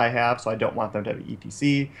comp I have, so I don't want them to have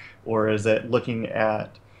ETC, or is it looking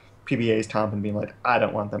at PBA's comp and being like, I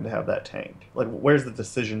don't want them to have that tank? Like, where's the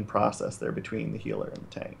decision process there between the healer and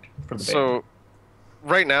the tank for the ban? So,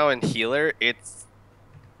 right now in healer, it's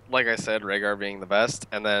like I said, Rhaegar being the best,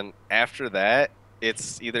 and then after that,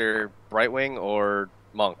 it's either Brightwing or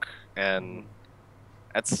Monk, and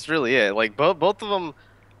that's really it. Like both of them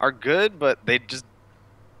are good, but they just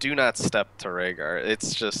do not step to Rhaegar.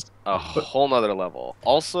 It's just a whole nother level.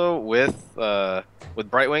 Also, with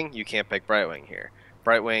Brightwing, you can't pick Brightwing here.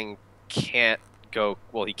 Brightwing can't go.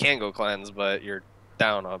 Well, he can go cleanse, but you're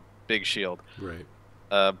down a big shield. Right.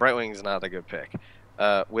 Brightwing's not a good pick.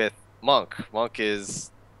 With Monk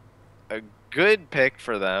is a good pick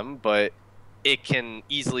for them, but it can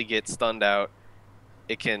easily get stunned out.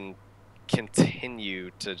 It can continue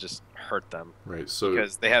to just hurt them. Right. So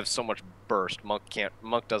because they have so much burst.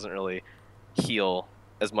 Monk doesn't really heal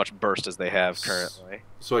as much burst as they have currently.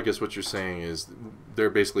 So I guess what you're saying is they're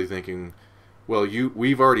basically thinking, well,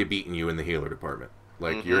 we've already beaten you in the healer department.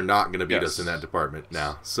 Like you're not going to beat us in that department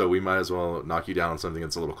now. So we might as well knock you down on something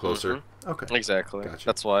that's a little closer. Okay. Exactly. Gotcha.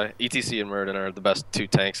 That's why ETC and Muradin are the best two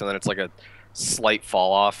tanks, and then it's like a slight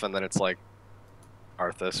fall off, and then it's like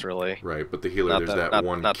Arthas, really. Right, but the healer, there's that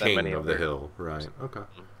one king of the hill. Right, okay.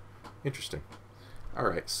 Interesting. All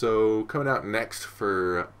right, so coming out next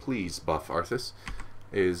for Please Buff Arthas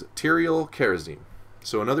is Tyrael Kerosene.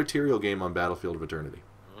 So another Tyrael game on Battlefield of Eternity.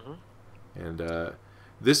 And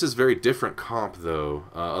this is very different comp, though,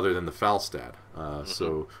 other than the Falstad.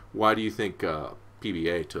 So why do you think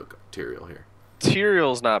PBA took Tyrael here?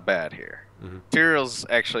 Tyrael's not bad here. Tyrael's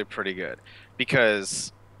actually pretty good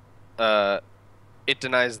because it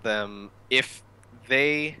denies them if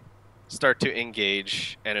they start to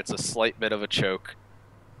engage and it's a slight bit of a choke.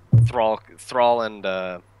 Thrall and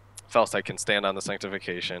Felstad can stand on the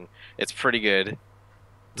Sanctification. It's pretty good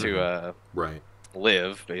to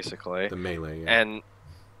live, basically. The melee, and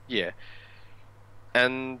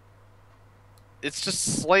it's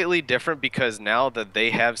just slightly different because now that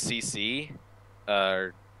they have CC,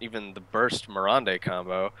 or even the burst Mirande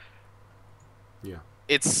combo.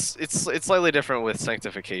 It's slightly different with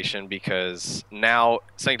Sanctification because now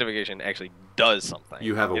Sanctification actually does something.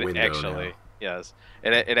 You have a window actually, now. Yes,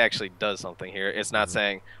 it actually does something here. It's not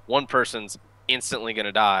saying one person's instantly going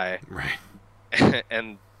to die, right?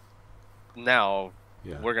 And now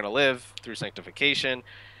we're going to live through Sanctification.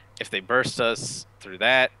 If they burst us through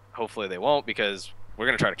that, hopefully they won't because we're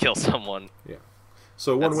going to try to kill someone. Yeah.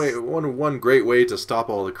 So one great way to stop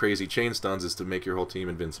all the crazy chain stuns is to make your whole team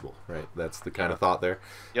invincible, right? That's the kind of thought there.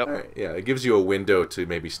 Yep. Right, yeah, it gives you a window to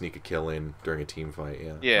maybe sneak a kill in during a team fight.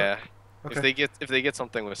 Yeah. Yeah. Okay. If they get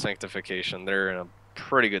something with Sanctification, they're in a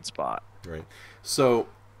pretty good spot. Right. So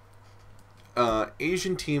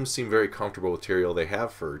Asian teams seem very comfortable with Tyrael. They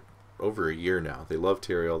have for over a year now. They love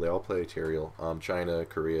Tyrael. They all play Tyrael. China,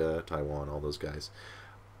 Korea, Taiwan, all those guys.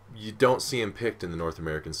 You don't see him picked in the North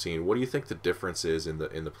American scene. What do you think the difference is in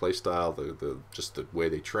the play style, just the way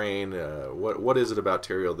they train? What is it about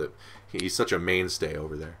Tyrael that he's such a mainstay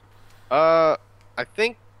over there? I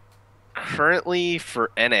think currently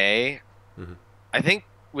for NA, I think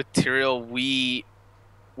with Tyrael we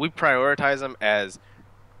prioritize him as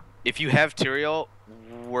if you have Tyrael,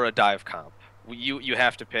 we're a dive comp. You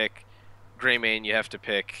have to pick Greymane. You have to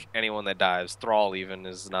pick anyone that dives. Thrall even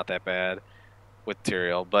is not that bad with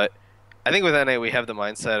Tyrael, but I think with NA we have the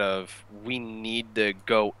mindset of we need to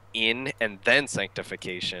go in and then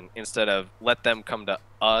Sanctification instead of let them come to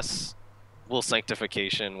us. We'll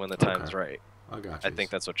Sanctification when the time's right. I got you. I think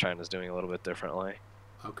that's what China's doing a little bit differently.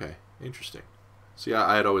 Okay, interesting. So yeah,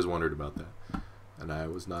 I had always wondered about that, and I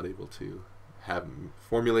was not able to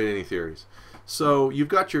formulate any theories. So you've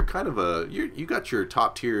got your you got your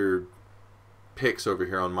top tier picks over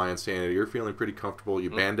here on My Insanity. You're feeling pretty comfortable. You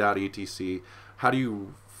banned out ETC. How do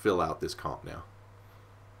you fill out this comp now?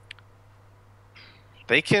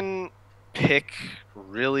 They can pick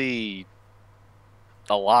really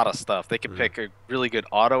a lot of stuff. They can pick a really good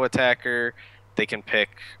auto attacker. They can pick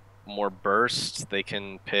more burst. They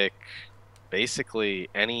can pick basically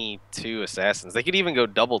any 2 assassins. They could even go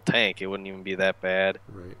double tank. It wouldn't even be that bad.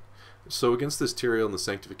 Right. So against this Tyrael and the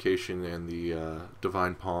Sanctification and the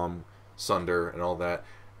Divine Palm, Sunder, and all that,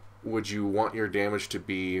 would you want your damage to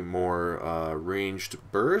be more ranged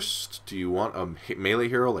burst? Do you want a melee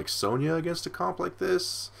hero like Sonya against a comp like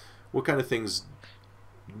this? What kind of things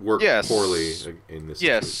work poorly in this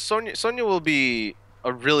situation? Yes, Sonya will be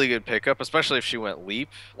a really good pickup, especially if she went leap.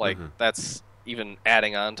 Like, that's even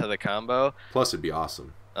adding on to the combo. Plus, it'd be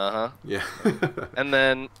awesome. Yeah. And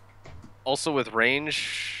then, also with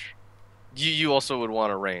range, you also would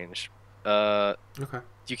want a range. Okay.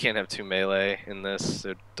 You can't have 2 melee in this.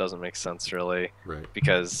 It doesn't make sense, really. Right.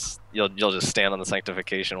 Because you'll just stand on the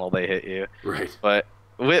Sanctification while they hit you. Right. But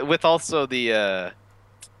with also the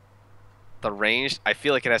range, I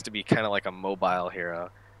feel like it has to be kind of like a mobile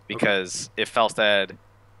hero, because if Falstad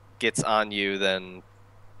gets on you, then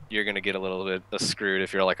you're gonna get a little bit screwed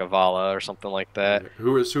if you're like a Vala or something like that. Right.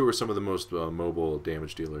 Who are some of the most mobile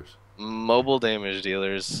damage dealers? Mobile damage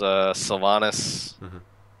dealers: Sylvanas,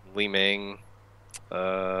 Li Ming.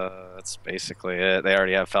 That's basically it. They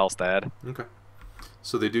already have Falstad. Okay.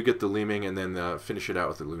 So they do get the Li Ming and then finish it out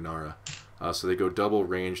with the Lunara. So they go double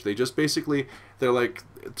range. They just basically, they're like,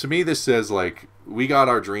 to me this says like, we got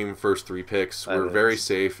our dream first 3 picks. We're very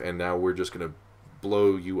safe, and now we're just going to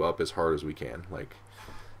blow you up as hard as we can, like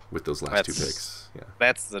with those last 2 picks. Yeah.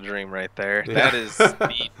 That's the dream right there. Yeah. That is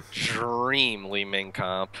the dream Li Ming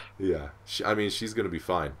comp. Yeah. I mean, she's going to be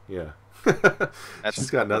fine. Yeah.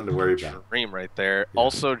 She's got nothing to worry about. Dream right there. Yeah.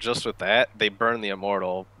 Also, just with that, they burn the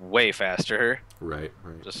Immortal way faster. Right.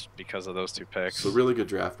 Just because of those 2 picks. So really good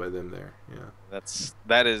draft by them there. Yeah.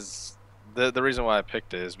 That is the reason why I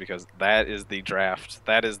picked it, is because that is the draft.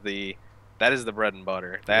 That is the bread and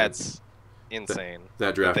butter. That's insane.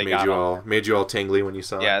 That draft made you all tingly when you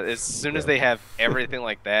saw it. Yeah. As soon as they have everything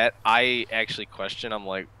like that, I actually question. I'm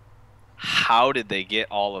like, how did they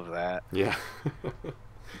get all of that? Yeah.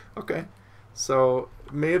 Okay, so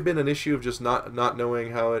may have been an issue of just not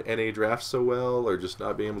knowing how NA drafts so well, or just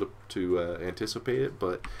not being able to anticipate it,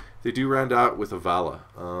 but they do round out with a Vala.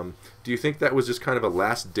 Do you think that was just kind of a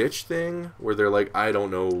last-ditch thing, where they're like, I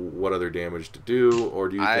don't know what other damage to do, or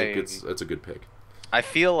do you think it's a good pick? I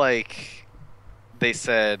feel like they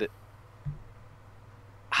said,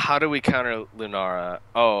 how do we counter Lunara?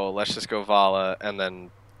 Oh, let's just go Vala, and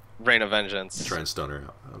then Rain of Vengeance. Try and stun her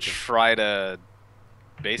out. Okay. Try to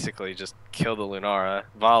basically just kill the Lunara.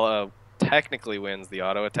 Vala technically wins the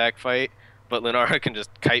auto attack fight, but Lunara can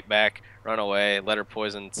just kite back, run away, let her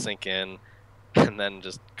poison sink in, and then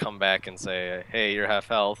just come back and say, hey, you're half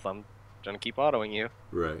health, I'm gonna keep autoing you.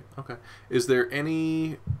 Right. Okay. Is there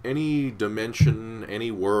any dimension,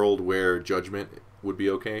 any world where Judgment would be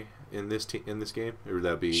okay in this game, or would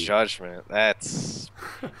that be Judgment? That's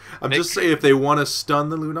I'm just saying, if they want to stun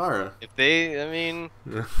the Lunara. If they, I mean,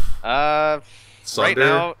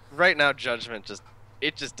 right now, Judgment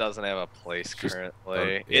just doesn't have a place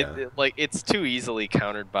currently. It's too easily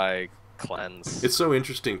countered by Cleanse. It's so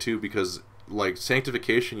interesting too, because like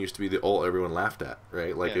Sanctification used to be the ult everyone laughed at,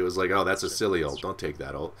 right? Like it was like, oh, that's a silly ult. Don't take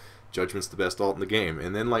that ult. Judgment's the best ult in the game,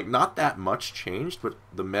 and then like not that much changed, but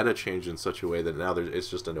the meta changed in such a way that now it's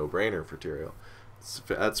just a no-brainer for Tyrael.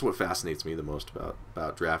 That's what fascinates me the most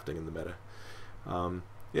about drafting in the meta.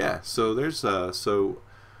 Yeah. So there's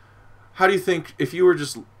how do you think, if you were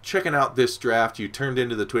just checking out this draft, you turned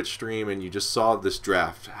into the Twitch stream and you just saw this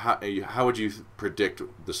draft, how would you predict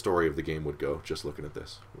the story of the game would go, just looking at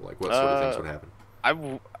this? Like, what sort of things would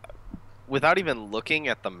happen? Without even looking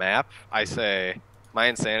at the map, I say My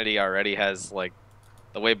Insanity already has like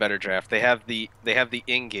the way better draft. They have the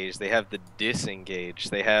engage, they have the disengage,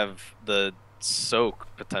 they have the soak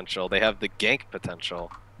potential, they have the gank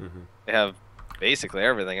potential. They have basically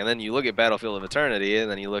everything. And then you look at Battlefield of Eternity,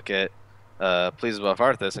 and then you look at Please Buff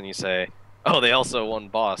Arthas, and you say, oh, they also won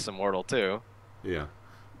Boss Immortal too. Yeah.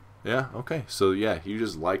 Yeah, okay. So, yeah, you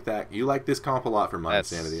just like that. You like this comp a lot for My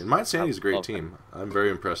Insanity. And My Insanity is a great team. I'm very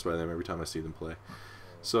impressed by them every time I see them play.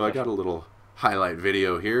 So I got a little highlight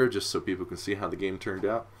video here just so people can see how the game turned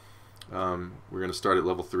out. We're going to start at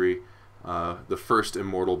level 3. The first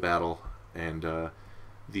Immortal battle. And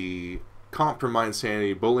the comp from my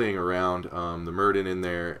insanity, bullying around the Murden in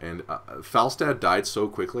there, and Falstad died so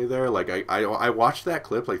quickly there. Like I watched that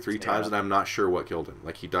clip like 3 times, and I'm not sure what killed him.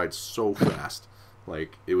 Like he died so fast,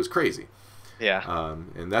 like it was crazy. Yeah.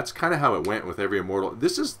 And that's kind of how it went with every immortal.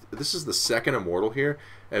 This is the second immortal here,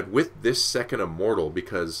 and with this second immortal,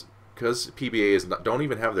 because PBA don't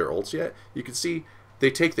even have their ults yet, you can see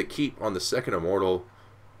they take the keep on the second immortal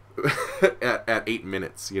at 8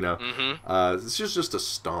 minutes. You know, it's just a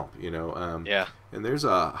stomp. You know. Yeah. And there's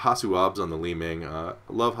Hasu Obs on the Li Ming. I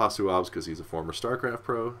love Hasu Obs because he's a former StarCraft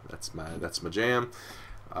pro. That's my jam.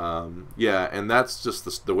 Yeah, and that's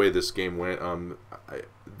just the way this game went.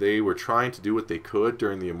 They were trying to do what they could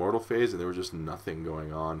during the immortal phase, and there was just nothing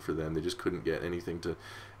going on for them. They just couldn't get anything to,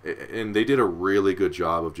 and they did a really good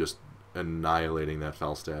job of just annihilating that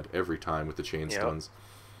Falstad every time with the chain stuns.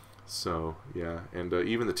 So yeah, and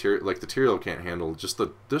even the Tyrael can't handle just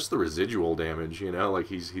the residual damage. You know, like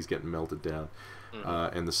he's getting melted down,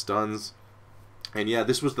 and the stuns. And yeah,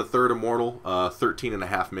 this was the third immortal.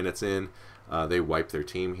 13.5 minutes in. They wiped their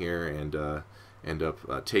team here and end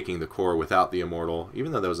up taking the core without the immortal.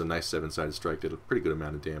 Even though that was a nice 7-sided strike, did a pretty good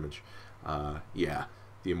amount of damage. Yeah,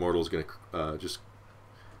 the immortal's going to just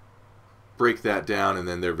break that down, and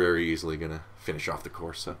then they're very easily going to finish off the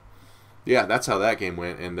core. So yeah, that's how that game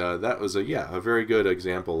went, and that was a very good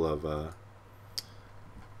example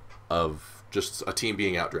of just a team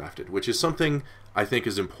being outdrafted, which is something I think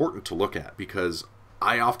is important to look at, because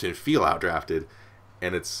I often feel outdrafted.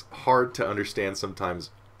 And it's hard to understand sometimes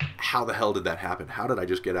how the hell did that happen? How did I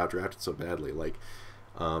just get outdrafted so badly? Like,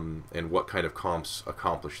 and what kind of comps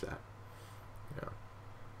accomplish that? Yeah.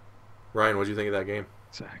 Ryan, what did you think of that game?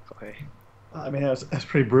 Exactly. I mean, it was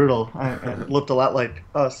pretty brutal. It looked a lot like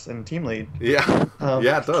us in Team Lead. Yeah.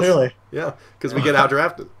 Yeah, it does. Clearly. Yeah, because we get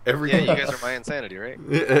outdrafted every game. Yeah, you guys are my insanity, right?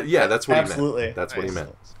 Yeah, that's what Absolutely. he meant. That's what he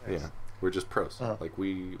meant. Nice. Yeah, we're just pros. Like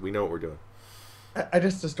we know what we're doing. I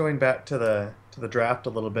just going back to the draft a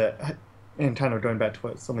little bit, and kind of going back to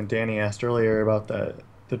what something Danny asked earlier about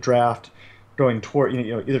the draft, going toward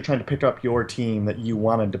either trying to pick up your team that you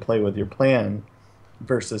wanted to play with, your plan,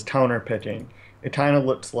 versus counter picking. It kind of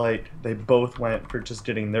looks like they both went for just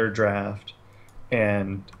getting their draft,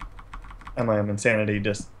 and MIM Insanity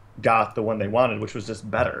just got the one they wanted, which was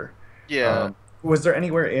just better. Yeah. Was there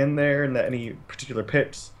anywhere in there, in any particular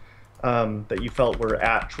picks, that you felt were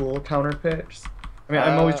actual counter picks? I mean,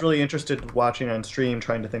 I'm always really interested watching on stream,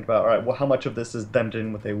 trying to think about, all right, well, how much of this is them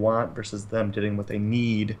getting what they want versus them getting what they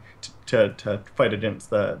need to fight against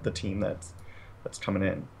the team that's coming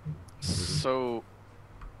in. So,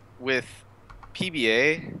 with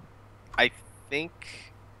PBA, I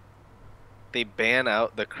think they ban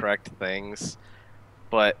out the correct things,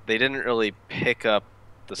 but they didn't really pick up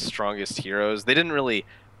the strongest heroes. They didn't really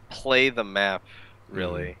play the map,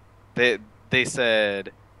 really. They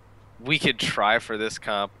said, we could try for this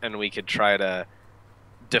comp, and we could try to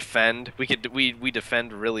defend. We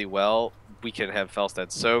defend really well. We can have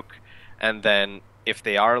Felstad soak, and then if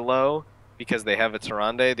they are low, because they have a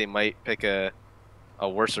Tyrande, they might pick a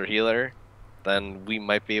worser healer. Then we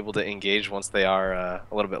might be able to engage once they are a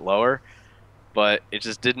little bit lower. But it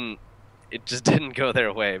just didn't go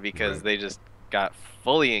their way, because they just got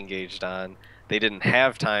fully engaged on. They didn't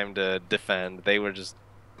have time to defend. They were just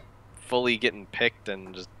fully getting picked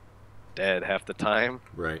and just dead half the time.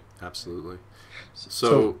 Right, absolutely.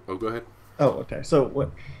 So go ahead. Oh, okay.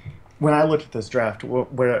 So when I looked at this draft,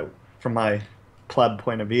 where from my pleb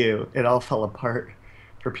point of view, it all fell apart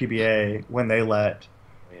for PBA when they let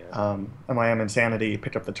MIM Insanity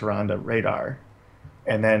pick up the Tyrande radar,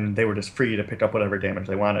 and then they were just free to pick up whatever damage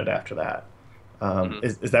they wanted after that.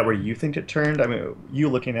 Is that where you think it turned? I mean, you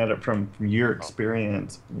looking at it from your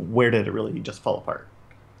experience, where did it really just fall apart?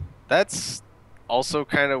 That's also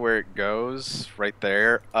kind of where it goes right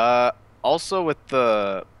there. Also with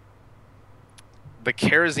the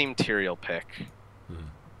Kharazim Tyrael pick.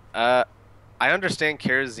 I understand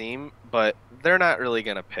Kharazim, but they're not really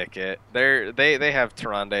gonna pick it. They have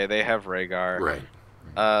Tyrande, they have Rhaegar.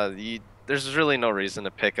 Right. There's really no reason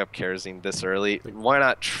to pick up Kharazim this early. Why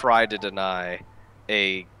not try to deny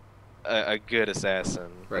a good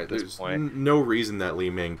assassin at this point? No reason that Li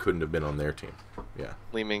Ming couldn't have been on their team. Yeah.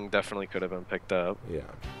 Li Ming definitely could have been picked up. Yeah.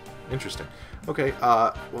 Interesting. Okay,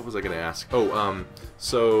 what was I going to ask? Oh,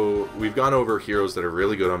 so we've gone over heroes that are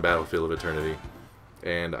really good on Battlefield of Eternity,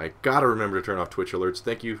 and I gotta remember to turn off Twitch alerts.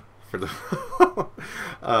 Thank you for the...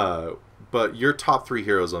 but your top 3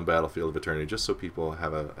 heroes on Battlefield of Eternity, just so people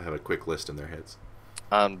have a quick list in their heads.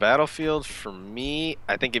 On Battlefield, for me,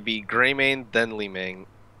 I think it'd be Greymane, then Li Ming,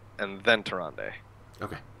 and then Tyrande.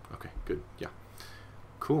 Okay, good, yeah.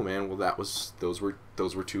 Cool, man. Well, those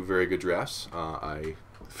were two very good drafts. I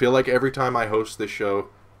feel like every time I host this show,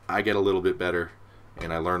 I get a little bit better,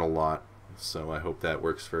 and I learn a lot. So I hope that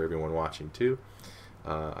works for everyone watching too.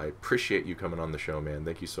 I appreciate you coming on the show, man.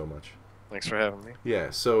 Thank you so much. Thanks for having me.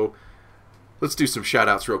 Yeah. So let's do some shout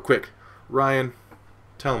outs real quick. Ryan,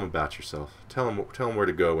 tell them about yourself. Tell them where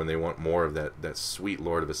to go when they want more of that sweet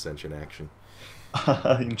Lord of Ascension action. You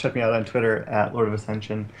can check me out on Twitter at Lord of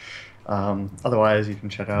Ascension. Otherwise, you can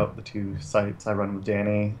check out the two sites I run with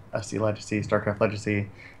Danny, SC Legacy, StarCraft Legacy,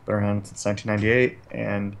 been around since 1998,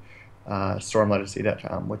 and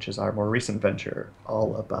StormLegacy.com, which is our more recent venture,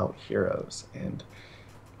 all about heroes. And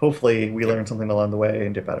hopefully we learn something along the way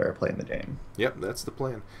and get better at playing the game. Yep, that's the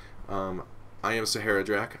plan. I am Sahara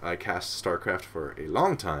Drac. I cast StarCraft for a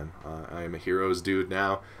long time. I am a heroes dude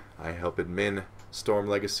now. I help admin Storm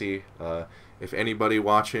Legacy. If anybody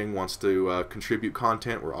watching wants to contribute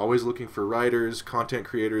content, we're always looking for writers, content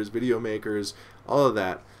creators, video makers, all of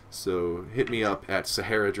that. So hit me up at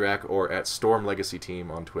Sahara Drac or at Storm Legacy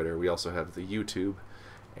Team on Twitter. We also have the YouTubes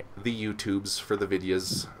for the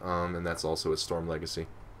videos, and that's also at Storm Legacy.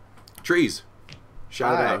 Trees,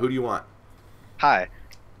 shout it out. Who do you want? Hi.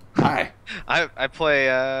 Hi. I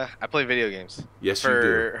play video games. Yes, you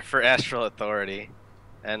do. For Astral Authority,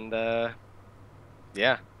 and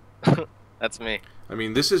yeah, that's me. I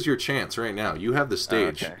mean, this is your chance right now. You have the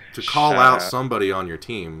stage to call Shout out out. Somebody on your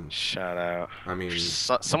team. Shout out. I mean,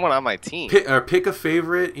 someone on my team. Pick a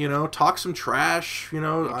favorite. Talk some trash. I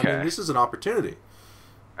Okay. mean, this is an opportunity.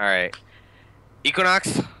 All right,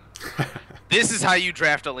 Equinox. This is how you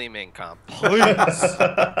draft a Li Ming comp. Please.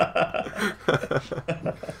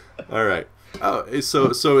 All right. Oh,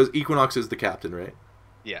 so Equinox is the captain, right?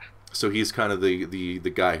 Yeah. So he's kind of the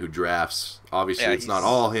guy who drafts. Obviously, Yeah, it's not he's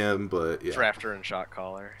all him, but yeah. Drafter and shot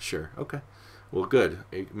caller. Sure. Okay. Well, good.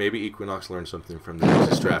 Maybe Equinox learned something from the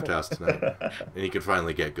Nexus Drafthouse tonight, and he can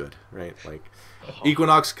finally get good, right? Like,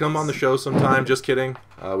 Equinox, come on the show sometime. Just kidding.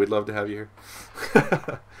 We'd love to have you here.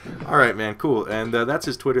 All right, man. Cool. And that's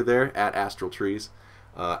his Twitter there, at AstralTrees.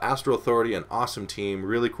 Astral Authority, an awesome team.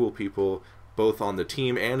 Really cool people, both on the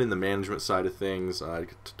team and in the management side of things. I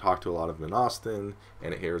talked to a lot of them in Austin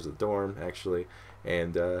and at Heroes of the Dorm, actually.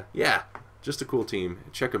 And, yeah, just a cool team.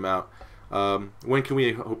 Check them out. When can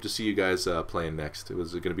we hope to see you guys playing next?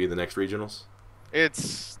 Was it going to be the next regionals?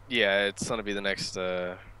 It's gonna be the next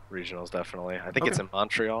regionals, definitely. I think it's in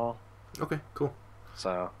Montreal. Okay, cool.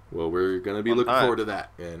 So. Well, we're going to be looking forward to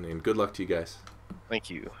that, and good luck to you guys. Thank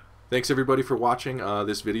you. Thanks, everybody, for watching.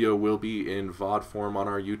 This video will be in VOD form on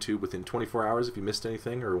our YouTube within 24 hours if you missed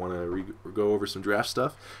anything or want to go over some draft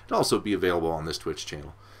stuff. It'll also be available on this Twitch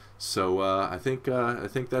channel. So I think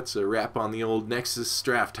that's a wrap on the old Nexus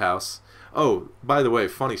Drafthouse. Oh, by the way,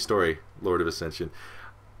 funny story, Lord of Ascension.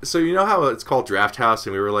 So you know how it's called Drafthouse,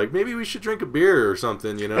 and we were like, maybe we should drink a beer or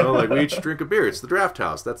something, like we should drink a beer. It's the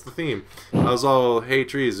Drafthouse. That's the theme. I was all, hey,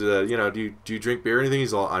 Trees, do you drink beer or anything?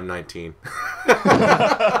 He's all, I'm 19. And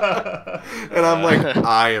I'm like,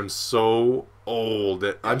 I am so old.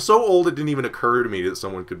 I'm so old it didn't even occur to me that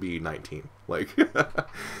someone could be 19. Like,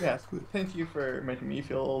 Yes, thank you for making me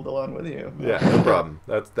feel old along with you. yeah, no problem.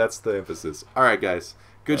 That's the emphasis. All right, guys.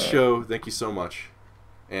 Good show. Thank you so much.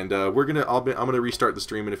 And I'm gonna restart the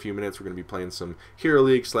stream in a few minutes. We're gonna be playing some Hero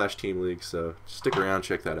League /Team League. So stick around,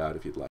 check that out if you'd like.